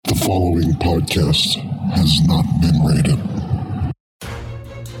following podcast has not been rated.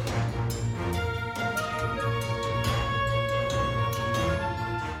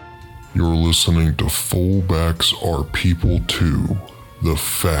 You're listening to Fullbacks Are People Too, The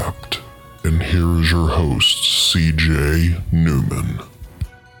Fapt, and here is your host, CJ Newman.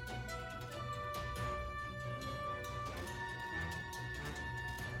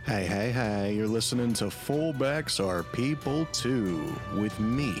 Hey, you're listening to Fullbacks Are People Too, with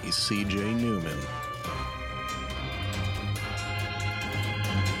me, CJ Newman.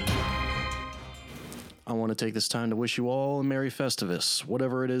 I want to take this time to wish you all a Merry Festivus,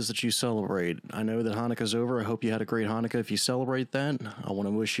 whatever it is that you celebrate. I know that Hanukkah's over. I hope you had a great Hanukkah if you celebrate that. I want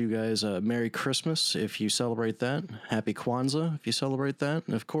to wish you guys a Merry Christmas if you celebrate that. Happy Kwanzaa if you celebrate that.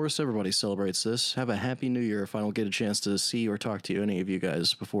 And of course, everybody celebrates this. Have a Happy New Year if I don't get a chance to see or talk to any of you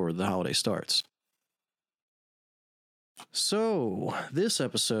guys before the holiday starts. So, this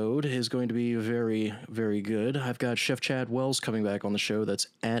episode is going to be very, very good. I've got Chef Chad Wells coming back on the show. That's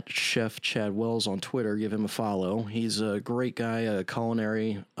at Chef Chad Wells on Twitter. Give him a follow. He's a great guy, a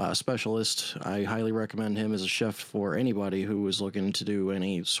culinary specialist. I highly recommend him as a chef for anybody who is looking to do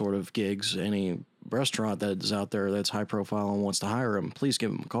any sort of gigs, any restaurant that is out there that's high profile and wants to hire him. Please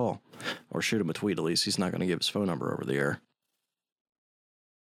give him a call or shoot him a tweet at least. He's not going to give his phone number over the air.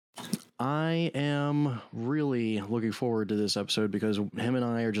 I am really looking forward to this episode because him and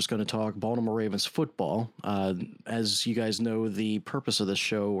I are just going to talk Baltimore Ravens football. As you guys know, the purpose of this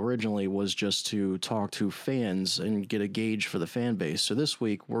show originally was just to talk to fans and get a gauge for the fan base. So this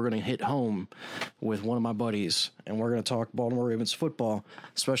week, we're going to hit home with one of my buddies, and we're going to talk Baltimore Ravens football,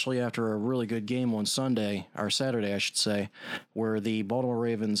 especially after a really good game on Sunday, or Saturday, I should say, where the Baltimore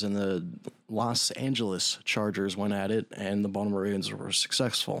Ravens and the Los Angeles Chargers went at it, and the Baltimore Ravens were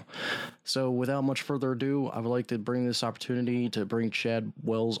successful. So without much further ado, I would like to bring this opportunity to bring Chad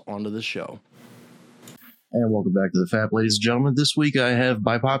Wells onto the show. And welcome back to the FAP, ladies and gentlemen. This week I have,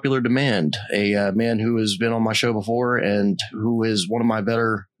 by popular demand, a man who has been on my show before and who is one of my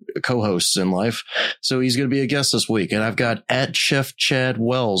better co-hosts in life. So he's going to be a guest this week. And I've got at Chef Chad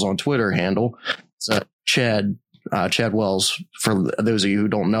Wells on Twitter handle. It's Chad Wells. For those of you who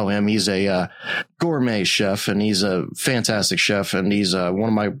don't know him, he's a gourmet chef, and he's a fantastic chef, and he's one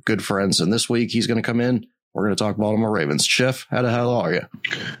of my good friends. And this week he's going to come in. We're going to talk Baltimore Ravens. Chef, how the hell are you?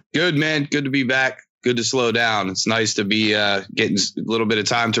 Good, man. Good to be back. Good to slow down. It's nice to be getting a little bit of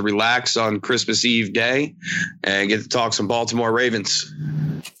time to relax on Christmas Eve day and get to talk some Baltimore Ravens.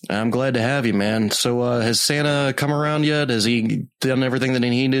 I'm glad to have you, man. So has Santa come around yet? Has he done everything that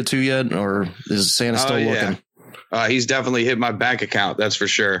he needed to yet? Or is Santa still looking? He's definitely hit my bank account. That's for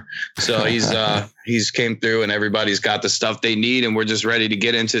sure. So he's came through and everybody's got the stuff they need. And we're just ready to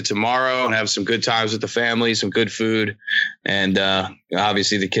get into tomorrow and have some good times with the family, some good food. And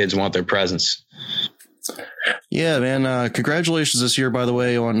obviously the kids want their presents. Yeah, man. Congratulations this year, by the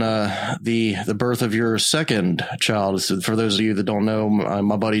way, on the birth of your second child. So for those of you that don't know,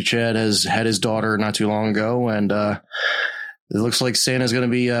 my buddy Chad has had his daughter not too long ago. And it looks like Santa's going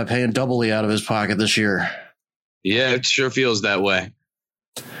to be paying doubly out of his pocket this year. Yeah, it sure feels that way.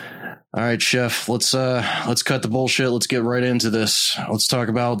 All right, Chef, let's cut the bullshit. Let's get right into this. Let's talk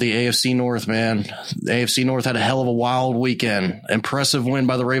about the AFC North, man. The AFC North had a hell of a wild weekend. Impressive win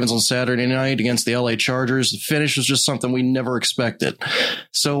by the Ravens on Saturday night against the LA Chargers. The finish was just something we never expected.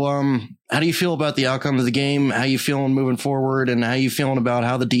 So, how do you feel about the outcome of the game? How you feeling moving forward, and how you feeling about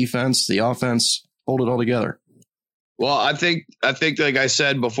how the defense, the offense, hold it all together? Well, I think like I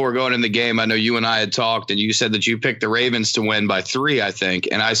said before going in the game, I know you and I had talked and you said that you picked the Ravens to win by 3, I think.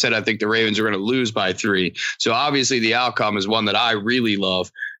 And I said I think the Ravens are going to lose by 3. So obviously the outcome is one that I really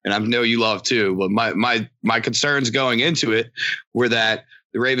love. And I know you love too. But my concerns going into it were that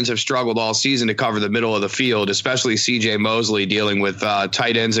the Ravens have struggled all season to cover the middle of the field, especially C.J. Mosley dealing with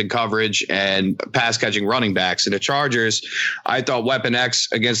tight ends in coverage and pass-catching running backs. And the Chargers, I thought Weapon X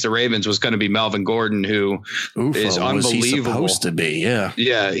against the Ravens was going to be Melvin Gordon, who is unbelievable. Was he supposed to be, yeah.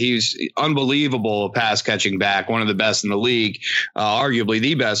 Yeah, he's unbelievable pass-catching back, one of the best in the league, arguably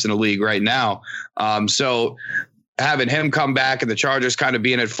the best in the league right now. So having him come back and the Chargers kind of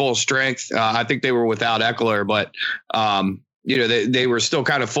being at full strength, I think they were without Eckler, but they were still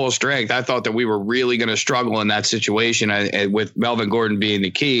kind of full strength. I thought that we were really going to struggle in that situation with Melvin Gordon being the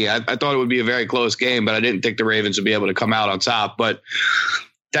key. I thought it would be a very close game, but I didn't think the Ravens would be able to come out on top. But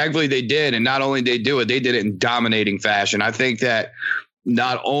thankfully they did. And not only did they do it, they did it in dominating fashion. I think that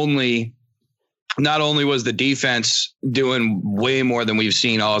not only not only was the defense doing way more than we've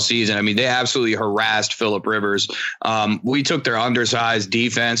seen all season, I mean, they absolutely harassed Phillip Rivers. We took their undersized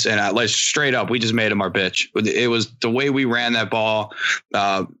defense and let's straight up, we just made him our bitch. It was the way we ran that ball.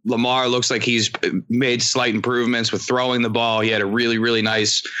 Lamar looks like he's made slight improvements with throwing the ball. He had a really, really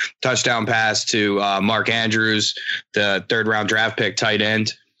nice touchdown pass to Mark Andrews, the 3rd round draft pick tight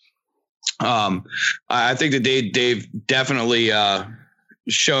end. I think that they've definitely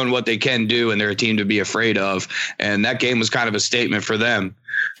shown what they can do, and they're a team to be afraid of. And that game was kind of a statement for them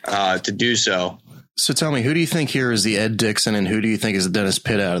to do so. So tell me, who do you think here is the Ed Dickson, and who do you think is the Dennis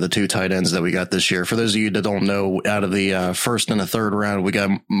Pitt out of the 2 tight ends that we got this year? For those of you that don't know, out of the 1st and the 3rd round, we got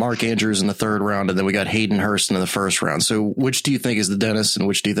Mark Andrews in the 3rd round, and then we got Hayden Hurst in the 1st round. So which do you think is the Dennis, and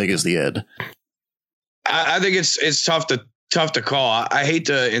which do you think is the Ed? I think it's tough to call. I hate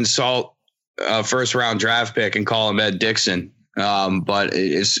to insult a 1st round draft pick and call him Ed Dickson. But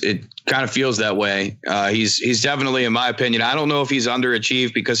it kind of feels that way. He's definitely, in my opinion, I don't know if he's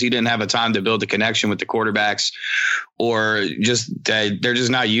underachieved because he didn't have a time to build a connection with the quarterbacks, or just that they're just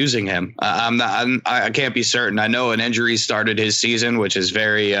not using him. I can't be certain. I know an injury started his season, which is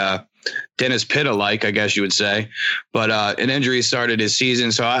very Dennis Pitt-alike, I guess you would say, but an injury started his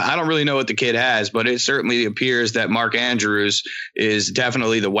season. So I don't really know what the kid has, but it certainly appears that Mark Andrews is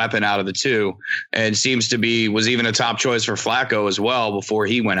definitely the weapon out of the 2, and was even a top choice for Flacco as well before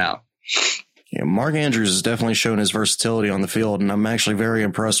he went out. Yeah, Mark Andrews has definitely shown his versatility on the field, and I'm actually very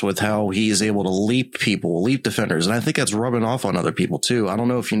impressed with how he is able to leap defenders. And I think that's rubbing off on other people too. I don't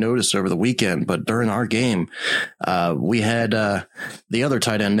know if you noticed over the weekend, but during our game, we had the other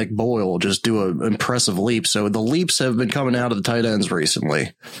tight end, Nick Boyle, just do an impressive leap. So the leaps have been coming out of the tight ends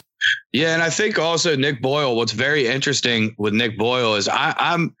recently. Yeah, and I think also Nick Boyle, what's very interesting with Nick Boyle is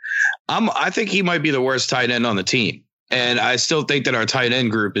I think he might be the worst tight end on the team. And I still think that our tight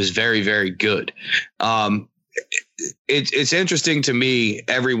end group is very, very good. It's interesting to me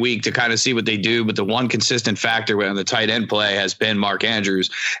every week to kind of see what they do, but the one consistent factor on the tight end play has been Mark Andrews.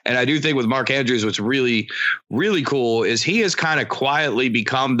 And I do think with Mark Andrews, what's really, really cool is he has kind of quietly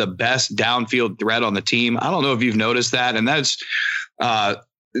become the best downfield threat on the team. I don't know if you've noticed that, and that's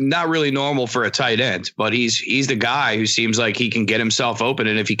not really normal for a tight end, but he's the guy who seems like he can get himself open.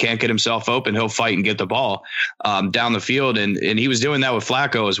 And if he can't get himself open, he'll fight and get the ball down the field. And he was doing that with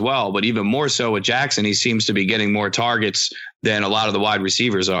Flacco as well, but even more so with Jackson, he seems to be getting more targets than a lot of the wide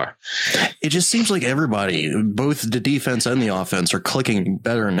receivers are. It just seems like everybody, both the defense and the offense, are clicking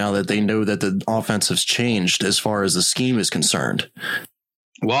better now that they know that the offense has changed as far as the scheme is concerned.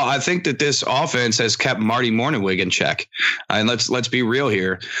 Well, I think that this offense has kept Marty Mornhinweg in check. And let's be real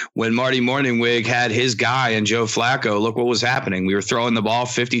here. When Marty Mornhinweg had his guy and Joe Flacco, look what was happening. We were throwing the ball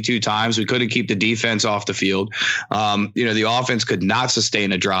 52 times. We couldn't keep the defense off the field. The offense could not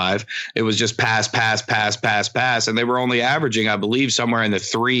sustain a drive. It was just pass. And they were only averaging, I believe, somewhere in the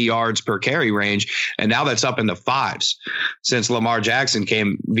 3 yards per carry range. And now that's up in the 5s since Lamar Jackson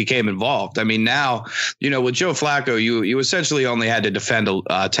became involved. I mean, now, with Joe Flacco, you essentially only had to defend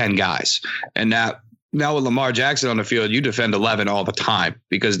 10 guys. And now with Lamar Jackson on the field, you defend 11 all the time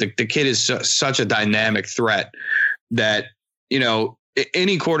because the kid is such a dynamic threat that,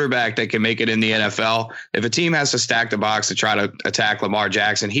 any quarterback that can make it in the NFL, if a team has to stack the box to try to attack Lamar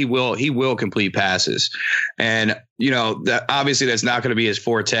Jackson, he will complete passes. And, that obviously that's not going to be his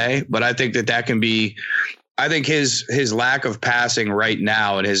forte, but I think that can be, I think his lack of passing right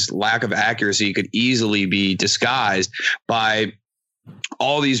now and his lack of accuracy could easily be disguised by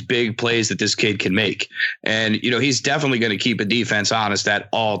all these big plays that this kid can make. And, he's definitely going to keep a defense honest at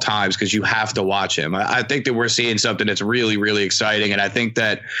all times because you have to watch him. I think that we're seeing something that's really, really exciting. And I think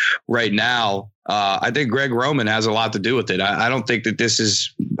that right now, I think Greg Roman has a lot to do with it. I don't think that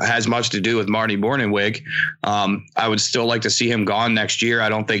this has much to do with Marty Mornhinweg. I would still like to see him gone next year. I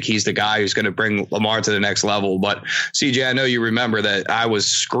don't think he's the guy who's going to bring Lamar to the next level. But CJ, I know you remember that I was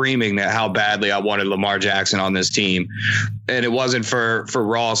screaming that how badly I wanted Lamar Jackson on this team. And it wasn't for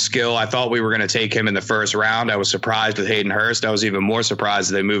raw skill. I thought we were going to take him in the 1st round. I was surprised with Hayden Hurst. I was even more surprised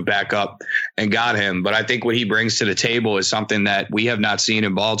that they moved back up and got him. But I think what he brings to the table is something that we have not seen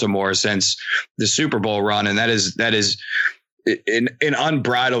in Baltimore since the Super Bowl run, and that is an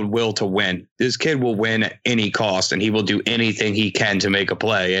unbridled will to win. This kid will win at any cost, and he will do anything he can to make a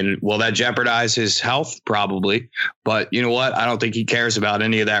play. And will that jeopardize his health? Probably. But you know what? I don't think he cares about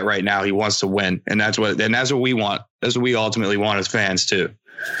any of that right now. He wants to win, and that's what we want. That's what we ultimately want as fans too.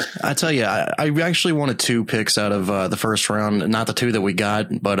 I tell you, I actually wanted 2 picks out of the 1st round, not the 2 that we got,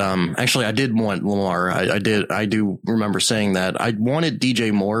 but actually I did want Lamar. I do remember saying that. I wanted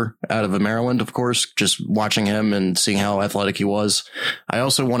DJ Moore out of Maryland, of course, just watching him and seeing how athletic he was. I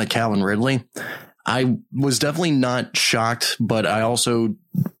also wanted Calvin Ridley. I was definitely not shocked, but I also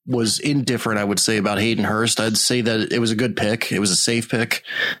was indifferent, I would say, about Hayden Hurst. I'd say that it was a good pick. It was a safe pick.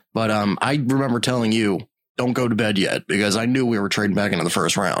 But I remember telling you, don't go to bed yet, because I knew we were trading back into the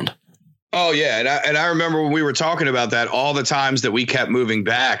first round. Oh, yeah. And I remember when we were talking about that, all the times that we kept moving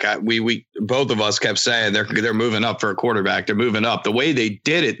back, we both of us kept saying they're moving up for a quarterback. They're moving up. The way they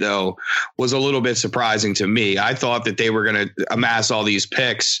did it, though, was a little bit surprising to me. I thought that they were going to amass all these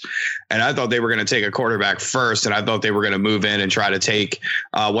picks, and I thought they were going to take a quarterback first, and I thought they were going to move in and try to take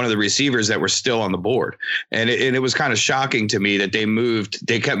one of the receivers that were still on the board. And it was kind of shocking to me that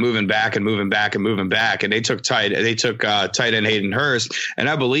they kept moving back and moving back and moving back, and they took tight end Hayden Hurst, and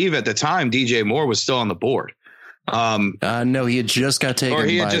I believe at the time DJ Moore was still on the board. No, he had just got taken.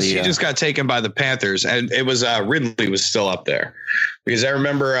 He just got taken by the Panthers, and it was Ridley was still up there, because I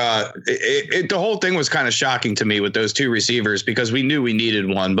remember the whole thing was kind of shocking to me with those two receivers, because we knew we needed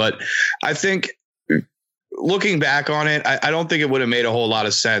one. But I think looking back on it, I don't think it would have made a whole lot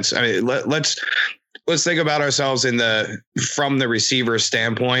of sense. I mean, let's think about ourselves from the receiver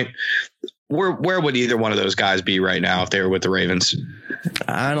standpoint. Where would either one of those guys be right now if they were with the Ravens?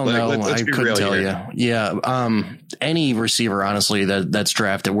 I don't know. I couldn't tell you. Yeah. Any receiver, honestly, that's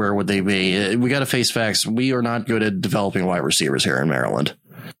drafted, where would they be? We got to face facts. We are not good at developing wide receivers here in Maryland.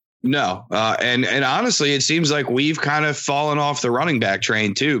 No. And honestly, it seems like we've kind of fallen off the running back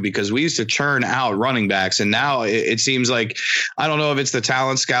train too, because we used to churn out running backs. And now it seems like, I don't know if it's the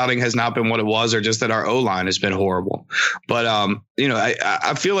talent scouting has not been what it was, or just that our O-line has been horrible. But,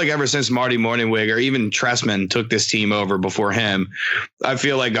 I feel like ever since Marty Morningwig or even Tressman took this team over before him, I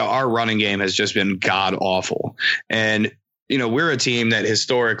feel like our running game has just been god awful. And we're a team that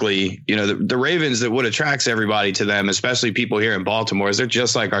historically, the Ravens, that what attracts everybody to them, especially people here in Baltimore, is they're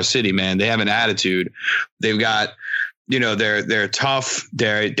just like our city, man. They have an attitude. They've got, they're tough.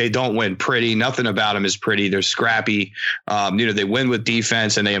 They don't win pretty. Nothing about them is pretty. They're scrappy. They win with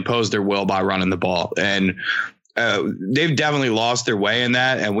defense, and they impose their will by running the ball. And they've definitely lost their way in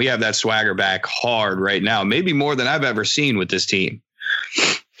that. And we have that swagger back hard right now, maybe more than I've ever seen with this team.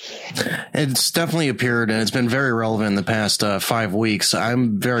 It's definitely appeared, and it's been very relevant in the past 5 weeks.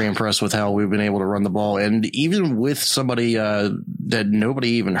 I'm very impressed with how we've been able to run the ball. And even with somebody that nobody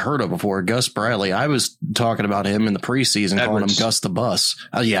even heard of before, Gus Bradley, I was talking about him in the preseason, calling him Gus the Bus.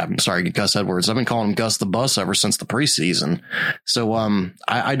 I'm sorry, Gus Edwards. I've been calling him Gus the Bus ever since the preseason. So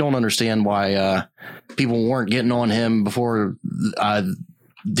I don't understand why people weren't getting on him before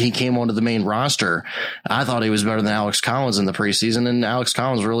he came onto the main roster. I thought he was better than Alex Collins in the preseason, and Alex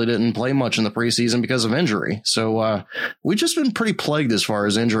Collins really didn't play much in the preseason because of injury. So we've just been pretty plagued as far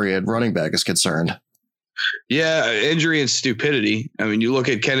as injury at running back is concerned. Yeah, injury and stupidity. I mean, you look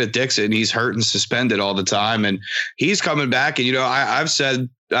at Kenneth Dixon, he's hurt and suspended all the time, and he's coming back. And, I've said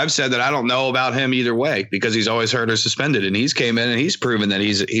that I don't know about him either way, because he's always hurt or suspended, and he's came in and he's proven that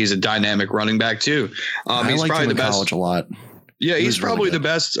he's a dynamic running back too. I liked him in college a lot. Yeah, he's probably really the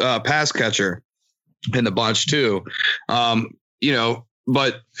best pass catcher in the bunch too.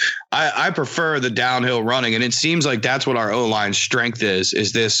 But I prefer the downhill running, and it seems like that's what our O-line strength is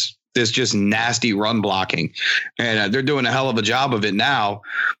this just nasty run blocking, and they're doing a hell of a job of it now.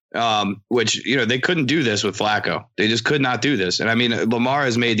 Which they couldn't do this with Flacco. They just could not do this. And I mean, Lamar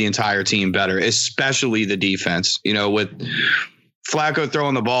has made the entire team better, especially the defense. With Flacco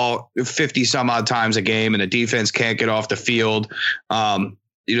throwing the ball 50 some odd times a game, and the defense can't get off the field.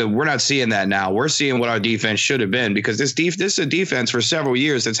 We're not seeing that now. We're seeing what our defense should have been, because this is a defense for several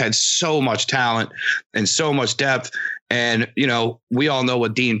years that's had so much talent and so much depth. And, we all know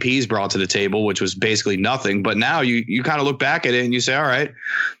what Dean Pease brought to the table, which was basically nothing. But now you kind of look back at it and you say, all right,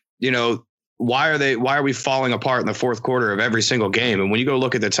 why are we falling apart in the fourth quarter of every single game? And when you go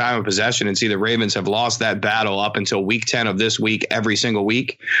look at the time of possession and see the Ravens have lost that battle up until week 10 of this week, every single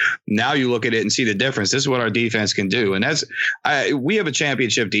week, now you look at it and see the difference. This is what our defense can do. And we have a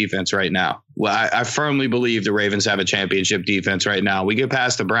championship defense right now. Well, I firmly believe the Ravens have a championship defense right now. We get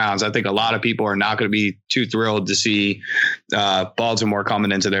past the Browns. I think a lot of people are not going to be too thrilled to see Baltimore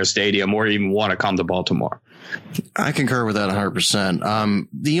coming into their stadium, or even want to come to Baltimore. I concur with that 100%.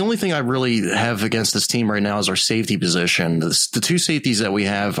 The only thing I really have against this team right now is our safety position. The two safeties that we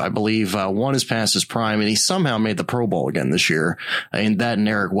have, I believe one is past his prime, and he somehow made the Pro Bowl again this year, and that and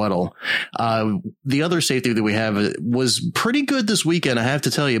Eric Weddle. The other safety that we have was pretty good this weekend, I have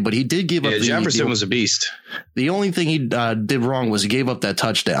to tell you, but he did give up. Jefferson was a beast. The only thing he did wrong was he gave up that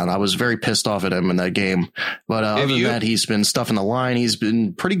touchdown. I was very pissed off at him in that game. But other than that, he's been stuffing the line. He's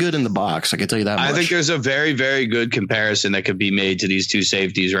been pretty good in the box. I can tell you that much. I think there's a very, very good comparison that could be made to these two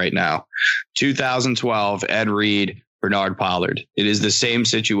safeties right now. 2012, Ed Reed Bernard Pollard. It is the same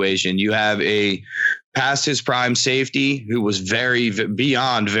situation. You have a past his prime safety who was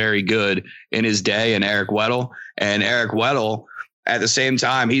beyond very good in his day, and Eric Weddle. And Eric Weddle, at the same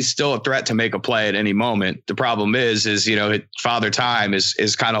time, he's still a threat to make a play at any moment. The problem is Father Time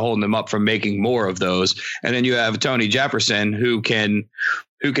is kind of holding him up from making more of those. And then you have Tony Jefferson who can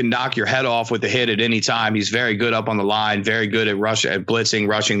knock your head off with a hit at any time. He's very good up on the line, very good at blitzing,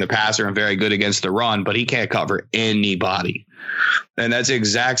 rushing the passer, and very good against the run, but he can't cover anybody. And that's the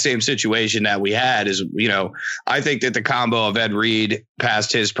exact same situation that we had I think that the combo of Ed Reed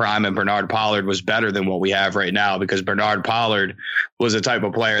past his prime and Bernard Pollard was better than what we have right now, because Bernard Pollard was the type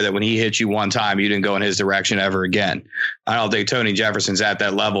of player that when he hit you one time, you didn't go in his direction ever again. I don't think Tony Jefferson's at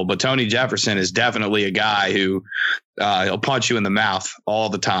that level, but Tony Jefferson is definitely a guy who he'll punch you in the mouth all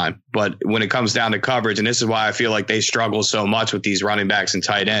the time. But when it comes down to coverage, and this is why I feel like they struggle so much with these running backs and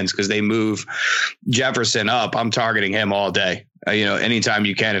tight ends, because they move Jefferson up. I'm targeting him all day. Anytime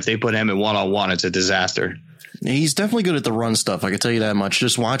you can. If they put him in one-on-one, it's a disaster. He's definitely good at the run stuff. I can tell you that much.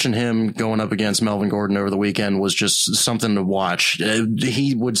 Just watching him going up against Melvin Gordon over the weekend was just something to watch.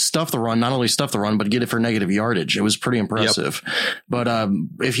 He would stuff the run, not only stuff the run, but get it for negative yardage. It was pretty impressive. Yep. But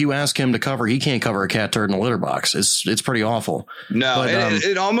if you ask him to cover, he can't cover a cat turd in a litter box. It's pretty awful. No, but,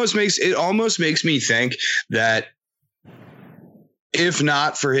 it almost makes me think that if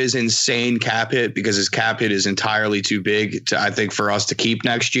not for his insane cap hit, because his cap hit is entirely too big I think for us to keep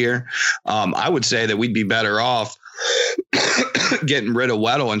next year, I would say that we'd be better off getting rid of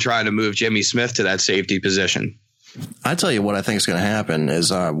Weddle and trying to move Jimmy Smith to that safety position. I tell you what I think is going to happen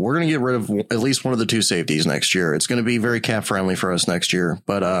is we're going to get rid of at least one of the two safeties next year. It's going to be very cap friendly for us next year.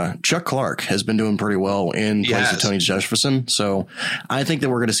 But Chuck Clark has been doing pretty well in place of Tony Jefferson. So I think that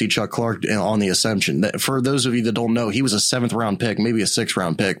we're going to see Chuck Clark on the ascension. For those of you that don't know, he was a 7th round pick, maybe a 6th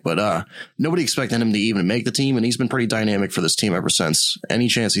round pick, but nobody expected him to even make the team. And he's been pretty dynamic for this team ever since. Any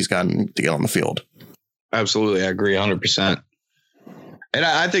chance he's gotten to get on the field. Absolutely. I agree 100%. And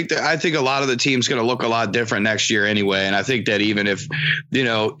I think a lot of the team's going to look a lot different next year anyway. And I think that even if,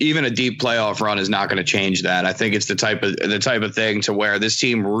 even a deep playoff run is not going to change that. I think it's the type of thing to where this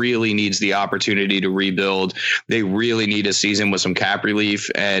team really needs the opportunity to rebuild. They really need a season with some cap relief,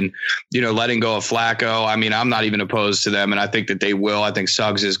 and, letting go of Flacco. I mean, I'm not even opposed to them, and I think that they will. I think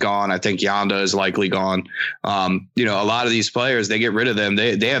Suggs is gone. I think Yanda is likely gone. A lot of these players, they get rid of them.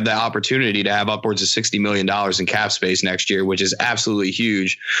 They have the opportunity to have upwards of $60 million in cap space next year, which is absolutely huge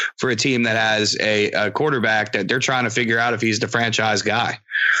for a team that has a quarterback that they're trying to figure out if he's the franchise guy.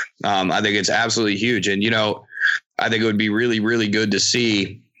 I think it's absolutely huge. And, I think it would be really, really good to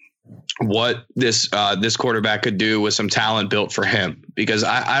see what this quarterback could do with some talent built for him, because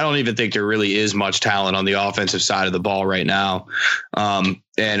I don't even think there really is much talent on the offensive side of the ball right now.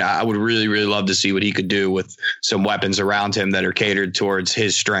 And I would really, really love to see what he could do with some weapons around him that are catered towards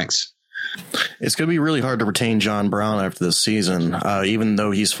his strengths. It's going to be really hard to retain John Brown after this season, even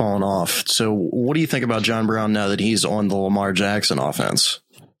though he's fallen off. So what do you think about John Brown now that he's on the Lamar Jackson offense?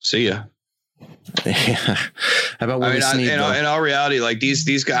 See ya. How about Willie Snead? In all reality, like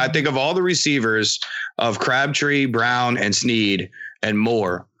these guys, I think of all the receivers of Crabtree, Brown, and Snead and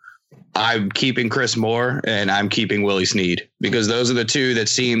Moore, I'm keeping Chris Moore and I'm keeping Willie Snead, because those are the two that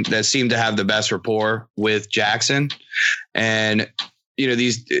seem to have the best rapport with Jackson. And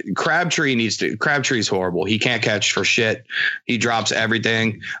Crabtree's horrible. He can't catch for shit. He drops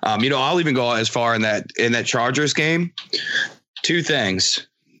everything. I'll even go as far in that Chargers game. Two things.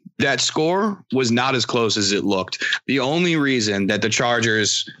 That score was not as close as it looked. The only reason that the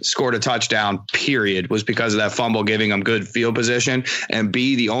Chargers scored a touchdown, period, was because of that fumble giving them good field position. And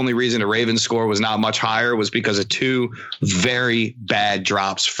B, the only reason the Ravens score was not much higher was because of two very bad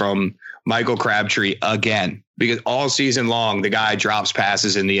drops from Michael Crabtree again. Because all season long, the guy drops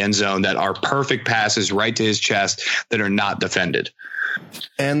passes in the end zone that are perfect passes right to his chest that are not defended.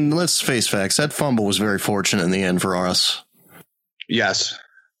 And let's face facts, that fumble was very fortunate in the end for us. Yes,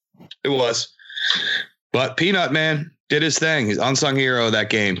 it was. But Peanut, man, did his thing. He's unsung hero of that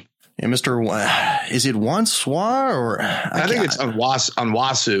game. And is it Wanswa or? I think it's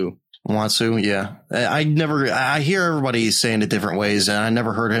Onwasu. Watsu, yeah. I hear everybody saying it different ways, and I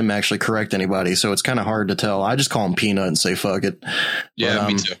never heard him actually correct anybody, so it's kind of hard to tell. I just call him Peanut and say fuck it. Yeah,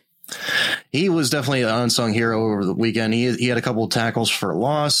 me too. He was definitely an unsung hero over the weekend. He had a couple of tackles for a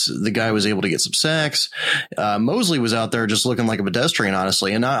loss. The guy was able to get some sacks. Mosley was out there just looking like a pedestrian,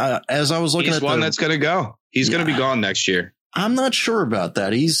 honestly. And as I was looking at that's going to go. He's going to be gone next year. I'm not sure about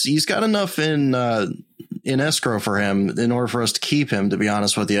that. He's got enough in escrow for him in order for us to keep him, to be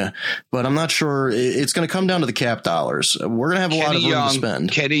honest with you. But I'm not sure. It's going to come down to the cap dollars. We're going to have a lot of room to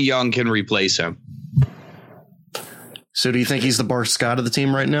spend. Kenny Young can replace him. So do you think he's the Bart Scott of the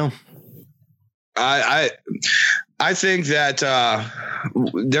team right now? I think that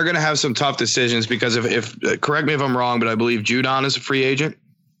they're going to have some tough decisions because if correct me if I'm wrong, but I believe Judon is a free agent.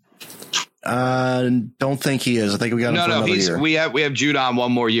 Don't think he is. I think we got him for another year. We have Judon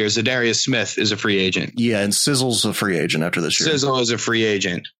one more year. Zadarius Smith is a free agent. Yeah, and Sizzle's a free agent after this year. Sizzle is a free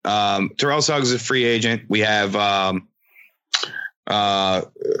agent. Terrell Suggs is a free agent. We have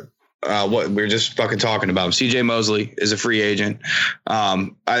what we're just fucking talking about. CJ Mosley is a free agent. I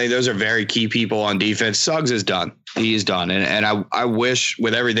think those are very key people on defense. Suggs is done. He's done. And I wish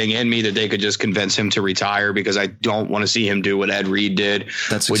with everything in me that they could just convince him to retire because I don't want to see him do what Ed Reed did.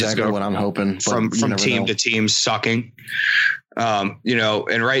 That's exactly what I'm hoping. From team to team sucking.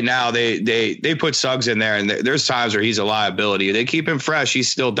 And right now they put Suggs in there and there's times where he's a liability. They keep him fresh. He's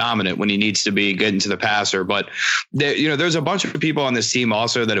still dominant when he needs to be getting to the passer. But there's a bunch of people on this team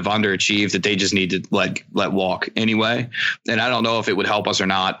also that have underachieved that they just need to let walk anyway. And I don't know if it would help us or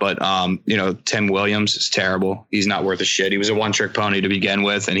not, but Tim Williams is terrible. He's not worth a shit. He was a one-trick pony to begin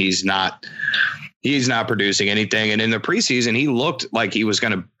with, and he's not producing anything. And in the preseason, he looked like he was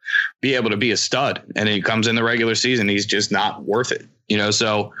going to be able to be a stud, and he comes in the regular season, he's just not worth it.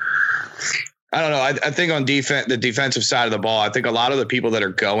 So I don't know. I think on the defensive side of the ball, I think a lot of the people that are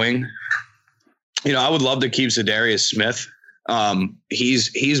going, I would love to keep Zadarius Smith.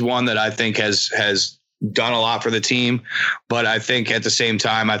 He's one that I think has done a lot for the team, but I think at the same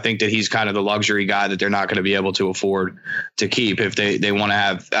time, I think that he's kind of the luxury guy that they're not going to be able to afford to keep if they want to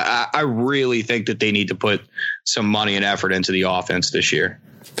have. I really think that they need to put some money and effort into the offense this year.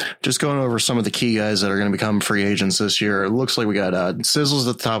 Just going over some of the key guys that are going to become free agents this year. It looks like we got Sizzles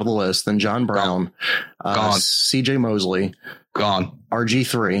at the top of the list, then John Brown, Gone. CJ Mosley, Gone.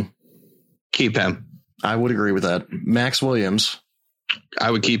 RG3. Keep him. I would agree with that. Max Williams. I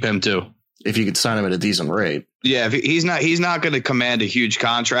would keep him too. If you could sign him at a decent rate. Yeah, if he's not going to command a huge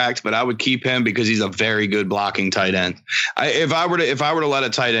contract, but I would keep him because he's a very good blocking tight end. If I were to let a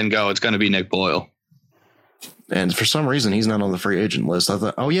tight end go, it's going to be Nick Boyle. And for some reason, he's not on the free agent list. I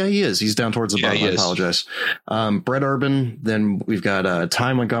thought, oh yeah, he is. He's down towards the bottom. I apologize. Brett Urban. Then we've got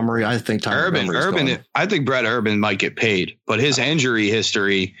Ty Montgomery. I think Urban. I think Brett Urban might get paid, but his injury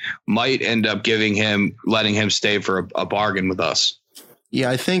history might end up letting him stay for a bargain with us. Yeah,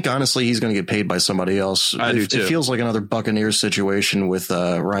 I think honestly he's going to get paid by somebody else. I do too. It feels like another Buccaneers situation with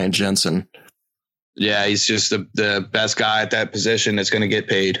Ryan Jensen. Yeah, he's just the best guy at that position that's going to get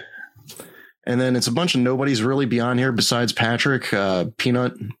paid. And then it's a bunch of nobodies really beyond here besides Patrick,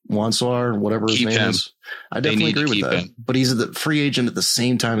 Peanut, Wanslar, whatever his name is. I definitely agree with that. But he's the free agent at the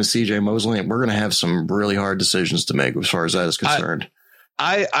same time as CJ Mosley, and we're going to have some really hard decisions to make as far as that is concerned.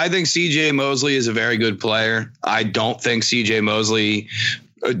 I think CJ Mosley is a very good player. I don't think CJ Mosley,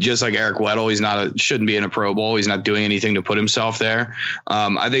 just like Eric Weddle, shouldn't be in a Pro Bowl. He's not doing anything to put himself there.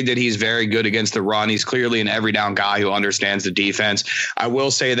 I think that he's very good against the run. He's clearly an every down guy who understands the defense. I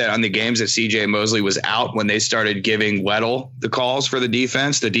will say that on the games that CJ Mosley was out, when they started giving Weddle the calls for the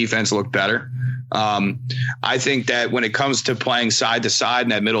defense looked better. I think that when it comes to playing side to side in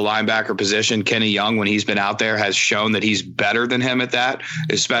that middle linebacker position, Kenny Young, when he's been out there, has shown that he's better than him at that,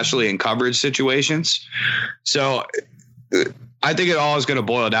 especially in coverage situations. So I think it all is going to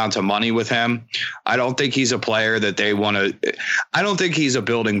boil down to money with him. I don't think he's a player that they want to – I don't think he's a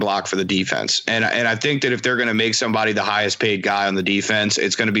building block for the defense. And I think that if they're going to make somebody the highest paid guy on the defense,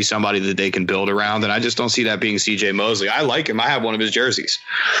 it's going to be somebody that they can build around. And I just don't see that being CJ Mosley. I like him. I have one of his jerseys.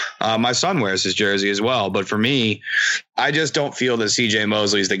 My son wears his jersey as well. But for me, I just don't feel that CJ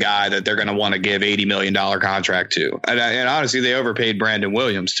Mosley is the guy that they're going to want to give $80 million contract to. And honestly, they overpaid Brandon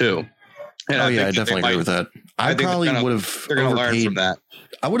Williams too. And I definitely agree with that. I probably would have learn from that.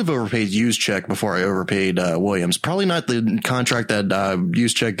 I would have overpaid Juszczyk before I overpaid Williams. Probably not the contract that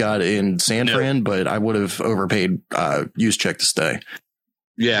Juszczyk got in San Fran, but I would have overpaid Juszczyk to stay.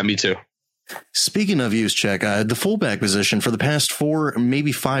 Yeah, me too. Speaking of Juszczyk, the fullback position, for the past 4,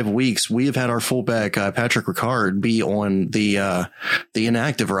 maybe 5 weeks, we have had our fullback, Patrick Ricard, be on the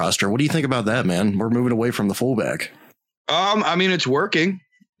inactive roster. What do you think about that, man? We're moving away from the fullback. I mean, it's working.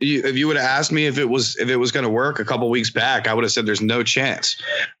 If you would have asked me if it was going to work a couple weeks back, I would have said there's no chance.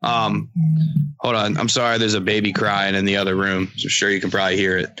 Hold on. I'm sorry. There's a baby crying in the other room. So I'm sure you can probably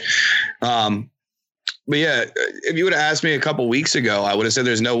hear it. But yeah, if you would have asked me a couple weeks ago, I would have said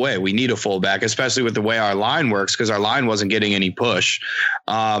there's no way. We need a fullback, especially with the way our line works, because our line wasn't getting any push.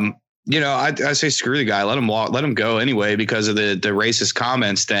 I say screw the guy, let him go anyway because of the racist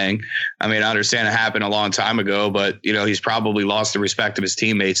comments thing. I mean, I understand it happened a long time ago, but he's probably lost the respect of his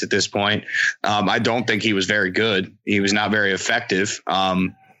teammates at this point. I don't think he was very good. He was not very effective.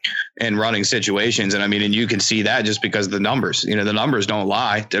 in running situations. And I mean, and you can see that just because of the numbers, the numbers don't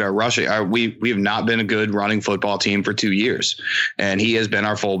lie that our rushing we have not been a good running football team for 2 years. And he has been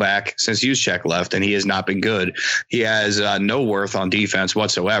our fullback since Juszczyk left, and he has not been good. He has no worth on defense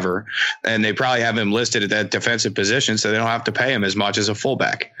whatsoever. And they probably have him listed at that defensive position, so they don't have to pay him as much as a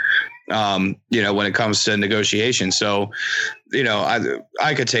fullback. When it comes to negotiation. So,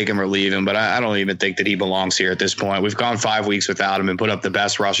 I could take him or leave him, but I don't even think that he belongs here at this point. We've gone 5 weeks without him and put up the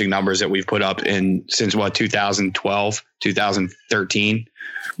best rushing numbers that we've put up since 2012, 2013.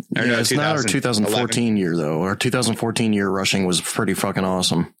 It's not our 2014 year though. Our 2014 year rushing was pretty fucking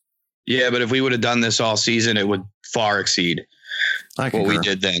awesome. Yeah, but if we would have done this all season, it would far exceed what we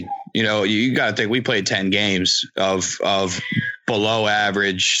did then. You got to think we played 10 games of below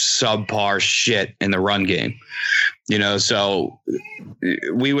average, subpar shit in the run game. So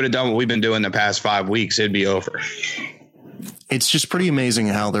we would have done what we've been doing the past 5 weeks. It'd be over. It's just pretty amazing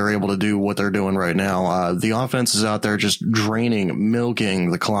how they're able to do what they're doing right now. The offense is out there just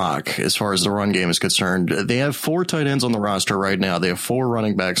milking the clock as far as the run game is concerned. They have 4 tight ends on the roster right now. They have 4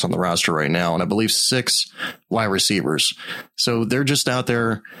 running backs on the roster right now, and I believe 6 wide receivers. So they're just out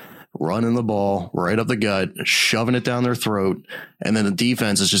there running the ball right up the gut, shoving it down their throat. And then the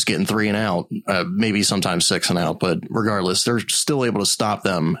defense is just getting 3 and out, maybe sometimes 6 and out. But regardless, they're still able to stop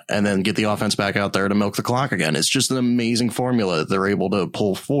them and then get the offense back out there to milk the clock again. It's just an amazing formula that they're able to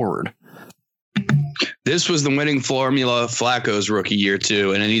pull forward. This was the winning formula Flacco's rookie year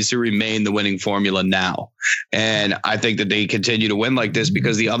too, and it needs to remain the winning formula now. And I think that they continue to win like this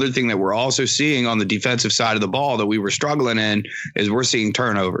because the other thing that we're also seeing on the defensive side of the ball that we were struggling in is we're seeing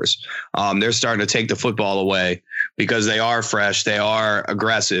turnovers. They're starting to take the football away because they are fresh, they are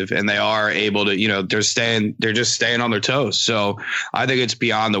aggressive, and they are able to, they're just staying on their toes. So I think it's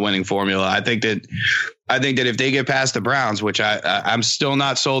beyond the winning formula. I think that if they get past the Browns, which I'm still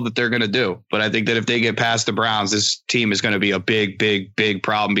not sold that they're going to do, but I think that if they get past the Browns, this team is going to be a big, big, big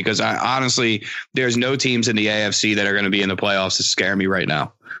problem because honestly, there's no teams in the AFC that are going to be in the playoffs that scare me right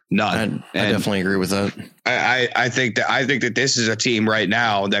now. None. I definitely agree with that. I think that this is a team right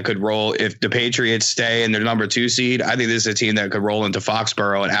now that could roll if the Patriots stay in their number 2 seed. I think this is a team that could roll into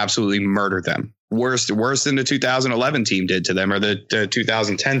Foxborough and absolutely murder them. Worse than the 2011 team did to them or the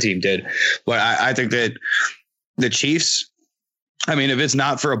 2010 team did. But I think that the Chiefs, I mean, if it's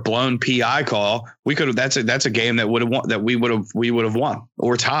not for a blown PI call, we could have. That's a game that would have won, that we would have won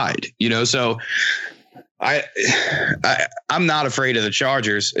or tied. So I'm not afraid of the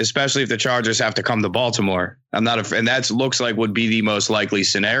Chargers, especially if the Chargers have to come to Baltimore. I'm not, and that looks like would be the most likely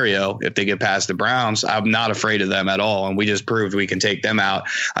scenario if they get past the Browns. I'm not afraid of them at all, and we just proved we can take them out.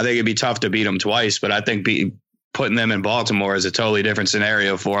 I think it'd be tough to beat them twice, but I think putting them in Baltimore is a totally different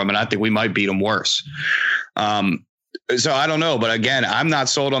scenario for them, and I think we might beat them worse. So I don't know, but again, I'm not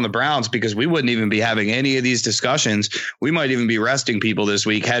sold on the Browns because we wouldn't even be having any of these discussions. We might even be resting people this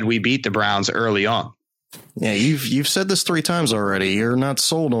week had we beat the Browns early on. Yeah, you've said this 3 times already. You're not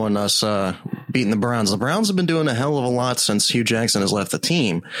sold on us beating the Browns. The Browns have been doing a hell of a lot since Hugh Jackson has left the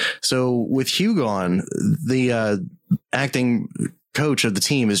team. So with Hugh gone, the acting coach of the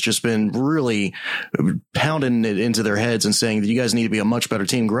team has just been really pounding it into their heads and saying that you guys need to be a much better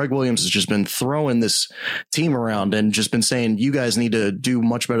team. Greg Williams has just been throwing this team around and just been saying you guys need to do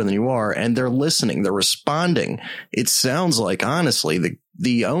much better than you are. And they're listening. They're responding. It sounds like, honestly,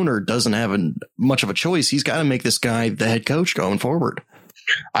 the owner doesn't have much of a choice. He's got to make this guy the head coach going forward.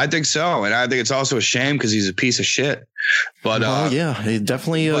 I think so. And I think it's also a shame because he's a piece of shit. But yeah,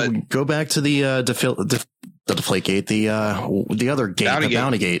 definitely go back to the Deflategate, the other gate, the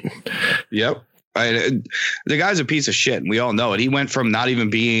Bounty Gate. Yep. The guy's a piece of shit, and we all know it. He went from not even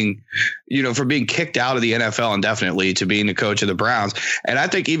being, from being kicked out of the NFL indefinitely to being the coach of the Browns. And I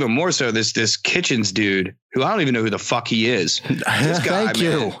think even more so, this Kitchens dude, who I don't even know who the fuck he is. This guy, Thank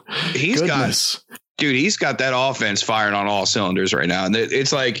you. He's got that offense firing on all cylinders right now. And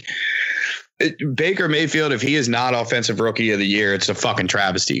it's like Baker Mayfield, if he is not offensive rookie of the year, it's a fucking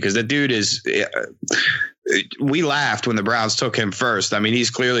travesty because the dude is. We laughed when the Browns took him first. I mean,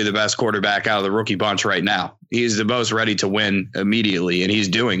 he's clearly the best quarterback out of the rookie bunch right now. He's the most ready to win immediately, and he's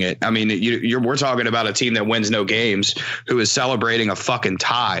doing it. I mean, we're talking about a team that wins no games, who is celebrating a fucking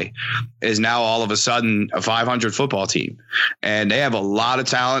tie, is now all of a sudden a 500 football team. And they have a lot of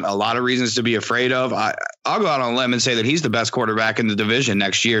talent, a lot of reasons to be afraid of. I'll go out on a limb and say that he's the best quarterback in the division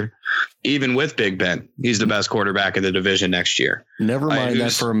next year. even with Big Ben, he's the best quarterback in the division next year. Never mind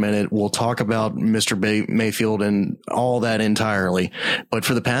that for a minute. We'll talk about Mr. Mayfield and all that entirely. But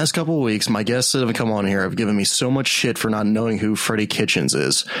for the past couple of weeks, my guests that have come on here have given me so much shit for not knowing who Freddie Kitchens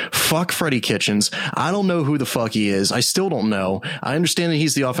is. Fuck Freddie Kitchens. I don't know who the fuck he is. I still don't know. I understand that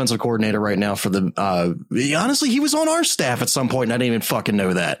he's the offensive coordinator right now for the, honestly, he was on our staff at some point and I didn't even fucking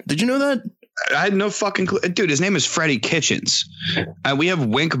know that. Did you know that? I had no fucking clue. Dude, his name is Freddie Kitchens. And we have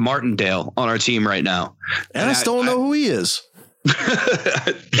Wink Martindale on our team right now. And I still don't know who he is.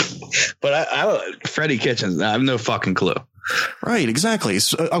 But I Freddie Kitchens, I have no fucking clue. Right, exactly.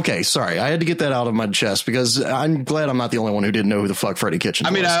 So, okay, sorry. I had to get that out of my chest because I'm glad I'm not the only one who didn't know who the fuck Freddie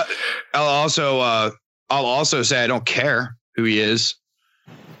Kitchens was. I mean, I'll also say I don't care who he is.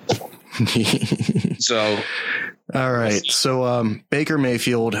 So... All right. So, Baker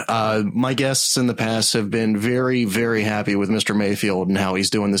Mayfield, my guests in the past have been very, very happy with Mr. Mayfield and how he's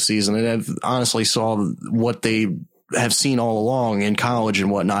doing this season. And I've honestly saw what they have seen all along in college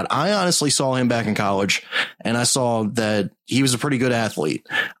and whatnot. I honestly saw him back in college and I saw that he was a pretty good athlete.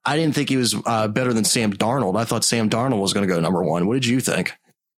 I didn't think he was better than Sam Darnold. I thought Sam Darnold was going to go number one. What did you think?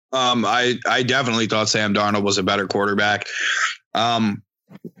 I definitely thought Sam Darnold was a better quarterback.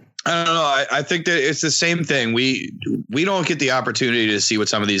 I don't know. I think that it's the same thing. We don't get the opportunity to see what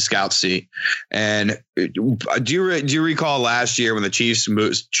some of these scouts see. And do you recall last year when the Chiefs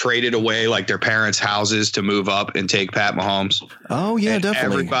traded away like their parents' houses to move up and take Pat Mahomes? Oh yeah,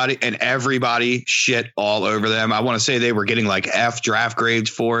 definitely. Everybody shit all over them. I want to say they were getting like F draft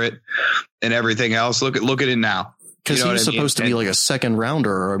grades for it and everything else. Look at it now. Because he was supposed to be like a second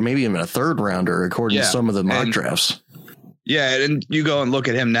rounder or maybe even a third rounder according to some of the mock drafts. Yeah, and you go and look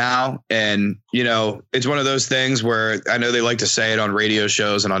at him now, and, you know, it's one of those things where I know they like to say it on radio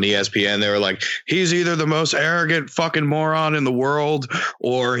shows and on ESPN. They were like, he's either the most arrogant fucking moron in the world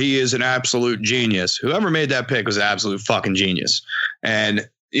or he is an absolute genius. Whoever made that pick was an absolute fucking genius. And,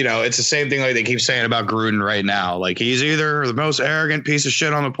 you know, it's the same thing like they keep saying about Gruden right now. Like, he's either the most arrogant piece of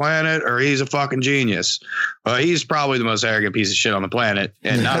shit on the planet or he's a fucking genius. He's probably the most arrogant piece of shit on the planet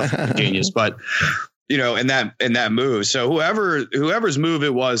and not a genius, but... You know, in that move. So whoever's move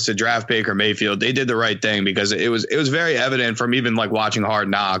it was to draft Baker Mayfield, they did the right thing because it was very evident from even like watching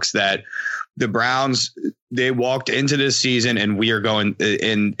Hard Knocks that the Browns, they walked into this season and we are going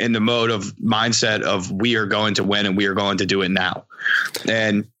in the mode of mindset of we are going to win and we are going to do it now.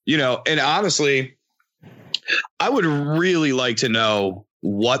 And, you know, and honestly, I would really like to know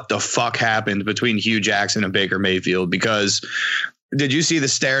what the fuck happened between Hugh Jackson and Baker Mayfield, because did you see the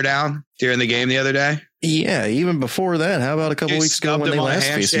stare down during the game the other day? Yeah, even before that. How about a couple weeks ago when they last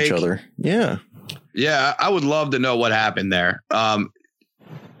faced each other? Yeah. Yeah, I would love to know what happened there. I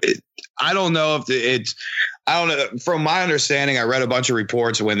don't know if I don't know. From my understanding, I read a bunch of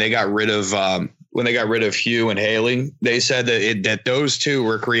reports when they got rid of Hugh and Haley. They said that those two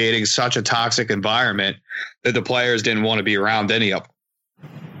were creating such a toxic environment that the players didn't want to be around any of them.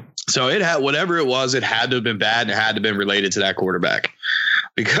 So it had, whatever it was, it had to have been bad and it had to have been related to that quarterback,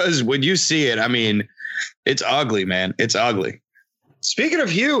 because when you see it, I mean, it's ugly, man. It's ugly. Speaking of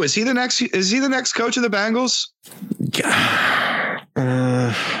Hugh, is he the next coach of the Bengals?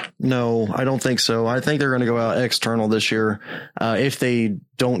 No, I don't think so. I think they're going to go out external this year. If they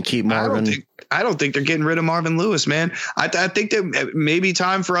don't keep Marvin. I don't think they're getting rid of Marvin Lewis, man. I think that it may be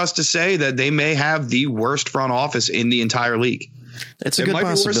time for us to say that they may have the worst front office in the entire league. It's a good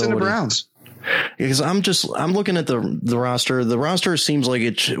possibility. Might be worse than the Browns. Because I'm looking at the roster. The roster seems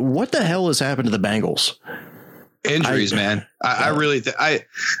like what the hell has happened to the Bengals? Injuries, man. I really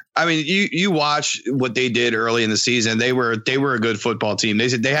I mean, you watch what they did early in the season. They were a good football team.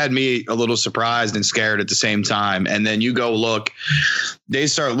 They had me a little surprised and scared at the same time. And then you go look, they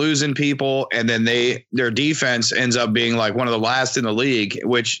start losing people, and then their defense ends up being like one of the last in the league,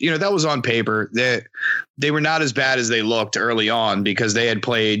 which, you know, that was on paper. They were not as bad as they looked early on because they had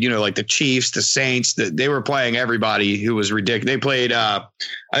played, you know, like the Chiefs, the Saints, they were playing everybody who was ridiculous. They played, I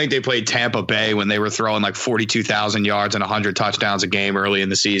think they played Tampa Bay when they were throwing like 42,000 yards and 100 touchdowns a game early in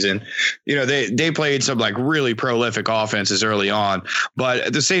the season. You know, they played some like really prolific offenses early on, but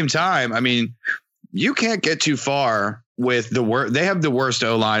at the same time, I mean, you can't get too far with they have the worst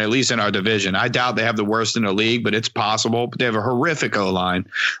O-line, at least in our division. I doubt they have the worst in the league, but it's possible. But they have a horrific O-line.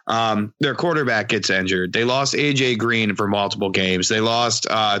 Their quarterback gets injured. They lost AJ Green for multiple games. They lost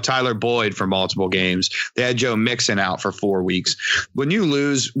Tyler Boyd for multiple games. They had Joe Mixon out for 4 weeks. When you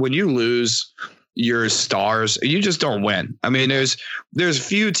lose your stars, you just don't win. I mean, there's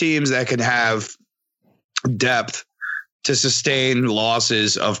few teams that can have depth to sustain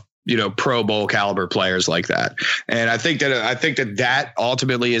losses of Pro Bowl caliber players like that. And I think that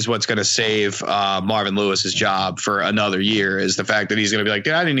ultimately is what's going to save Marvin Lewis's job for another year, is the fact that he's going to be like,